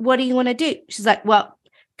 what do you want to do? She's like, well,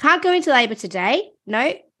 can't go into labor today.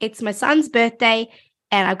 No, it's my son's birthday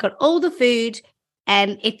and I've got all the food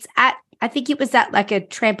and I think it was at like a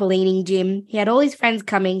trampolining gym. He had all his friends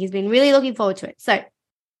coming. He's been really looking forward to it. So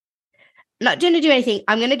not going to do anything.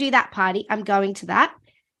 I'm going to do that party. I'm going to that.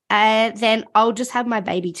 And then I'll just have my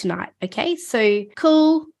baby tonight. Okay. So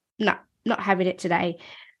cool. No, not having it today.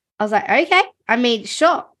 I was like, okay. I mean,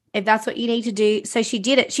 sure. If that's what you need to do. So she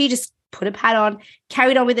did it. She just put a pad on,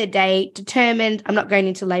 carried on with her day, determined I'm not going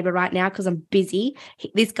into labor right now because I'm busy.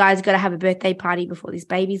 This guy's got to have a birthday party before this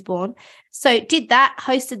baby's born. So did that,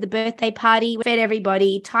 hosted the birthday party, fed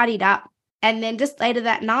everybody, tidied up. And then just later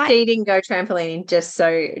that night. She didn't go trampolining, just so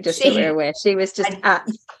we're aware. She was just at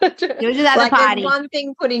like the party. There's one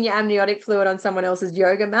thing putting your amniotic fluid on someone else's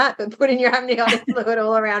yoga mat, but putting your amniotic fluid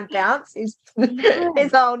all around bounce is the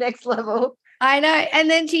whole next level. I know. And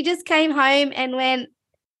then she just came home and went,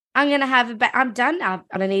 I'm going to have I'm done now.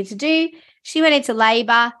 What I need to do. She went into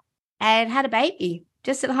labor and had a baby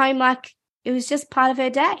just at home. Like it was just part of her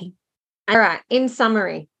day. All right. In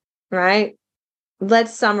summary, right?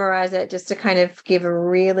 Let's summarize it just to kind of give a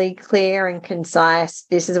really clear and concise,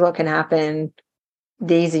 this is what can happen.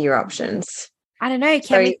 These are your options. I don't know.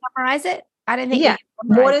 Can we summarize it? I don't think. Yeah.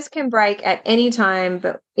 Waters can break at any time,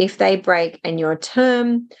 but if they break and your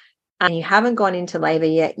term and you haven't gone into labor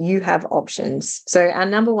yet, you have options. So our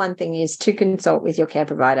number one thing is to consult with your care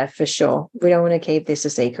provider for sure. We don't want to keep this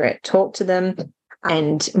a secret. Talk to them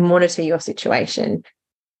and monitor your situation.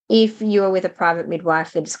 If you're with a private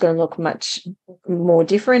midwife, it's going to look much more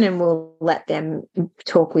different and we'll let them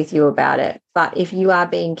talk with you about it. But if you are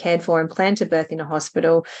being cared for and plan to birth in a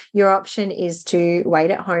hospital, your option is to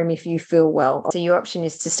wait at home if you feel well. So your option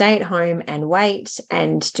is to stay at home and wait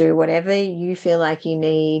and do whatever you feel like you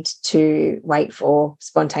need to wait for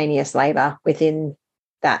spontaneous labor within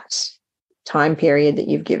that time period that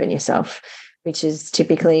you've given yourself, which is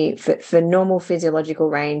typically for normal physiological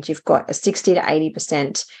range, you've got a 60 to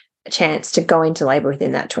 80% chance to go into labor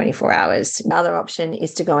within that 24 hours. The other option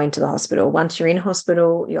is to go into the hospital. Once you're in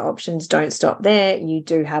hospital, your options don't stop there. You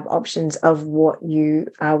do have options of what you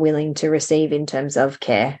are willing to receive in terms of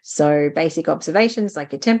care. So basic observations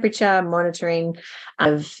like your temperature, monitoring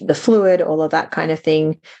of the fluid, all of that kind of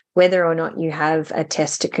thing, whether or not you have a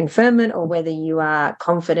test to confirm it or whether you are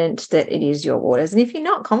confident that it is your waters. And if you're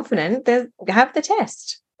not confident, then have the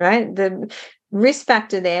test, right? The risk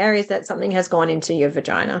factor there is that something has gone into your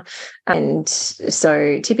vagina. And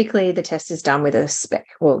so typically the test is done with a spec.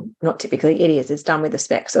 Well, not typically, it is. It's done with a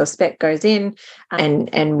spec. So a spec goes in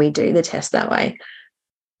and we do the test that way.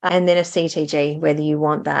 And then a CTG, whether you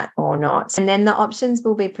want that or not. And then the options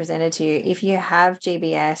will be presented to you. If you have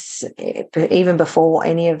GBS, even before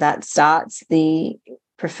any of that starts, the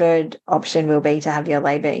preferred option will be to have your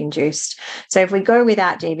labor induced. So if we go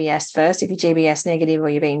without GBS first, if you're GBS negative or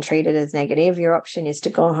you're being treated as negative, your option is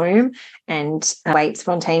to go home and wait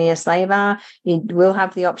spontaneous labor. You will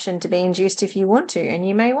have the option to be induced if you want to, and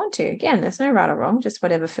you may want to. Again, there's no right or wrong, just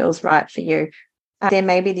whatever feels right for you. There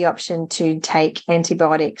may be the option to take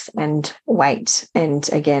antibiotics and wait. And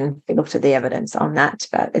again, we looked at the evidence on that,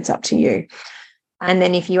 but it's up to you. And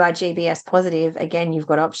then if you are GBS positive, again, you've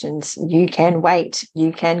got options. You can wait,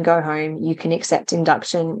 you can go home, you can accept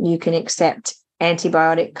induction, you can accept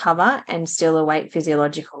antibiotic cover and still await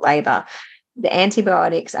physiological labor. The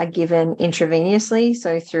antibiotics are given intravenously,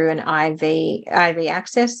 so through an IV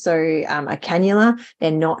access, so a cannula.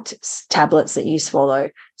 They're not tablets that you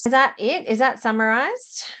swallow. Is that it? Is that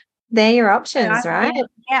summarized? They're your options, right?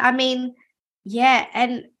 Yeah, I mean, yeah,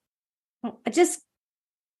 and just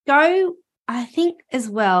go. I think as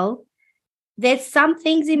well, there's some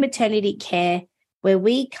things in maternity care where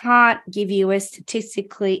we can't give you a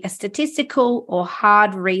statistical or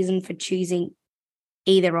hard reason for choosing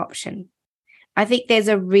either option. I think there's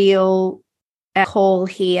a real call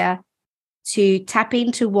here to tap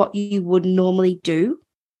into what you would normally do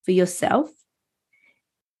for yourself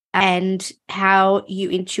and how you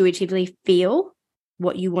intuitively feel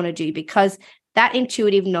what you want to do, because that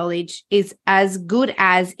intuitive knowledge is as good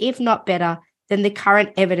as, if not better, than the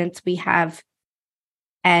current evidence we have.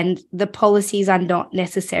 And the policies are not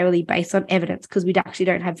necessarily based on evidence because we actually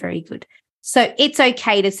don't have very good. So it's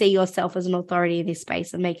okay to see yourself as an authority in this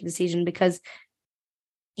space and make a decision, because,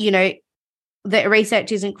 you know, the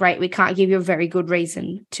research isn't great. We can't give you a very good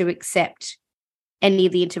reason to accept any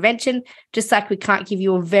of the intervention, just like we can't give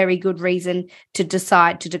you a very good reason to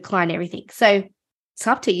decide to decline everything. So it's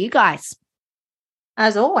up to you guys.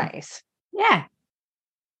 As always. Yeah.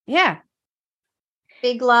 Yeah.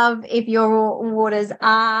 Big love if your waters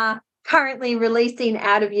are currently releasing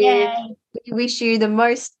out of you. Yay. We wish you the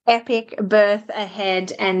most epic birth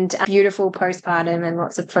ahead and beautiful postpartum and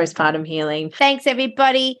lots of postpartum healing. Thanks,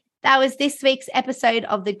 everybody. That was this week's episode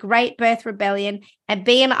of The Great Birth Rebellion, and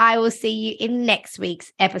B and I will see you in next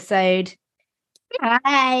week's episode.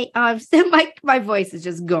 Bye. My voice is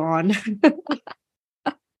just gone.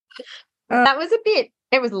 That was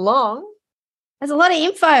it was long. There's a lot of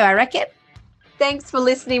info, I reckon. Thanks for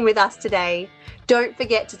listening with us today. Don't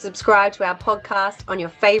forget to subscribe to our podcast on your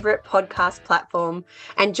favourite podcast platform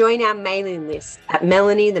and join our mailing list at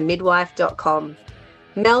melaniethemidwife.com.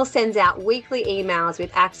 Mel sends out weekly emails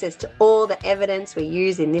with access to all the evidence we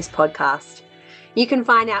use in this podcast. You can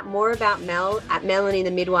find out more about Mel at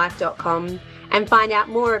melaniethemidwife.com and find out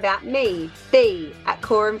more about me, B, at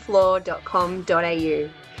coreandfloor.com.au.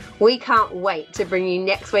 We can't wait to bring you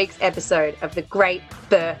next week's episode of The Great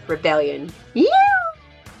Birth Rebellion. Yeah!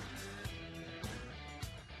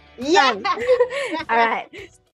 Yeah. All right.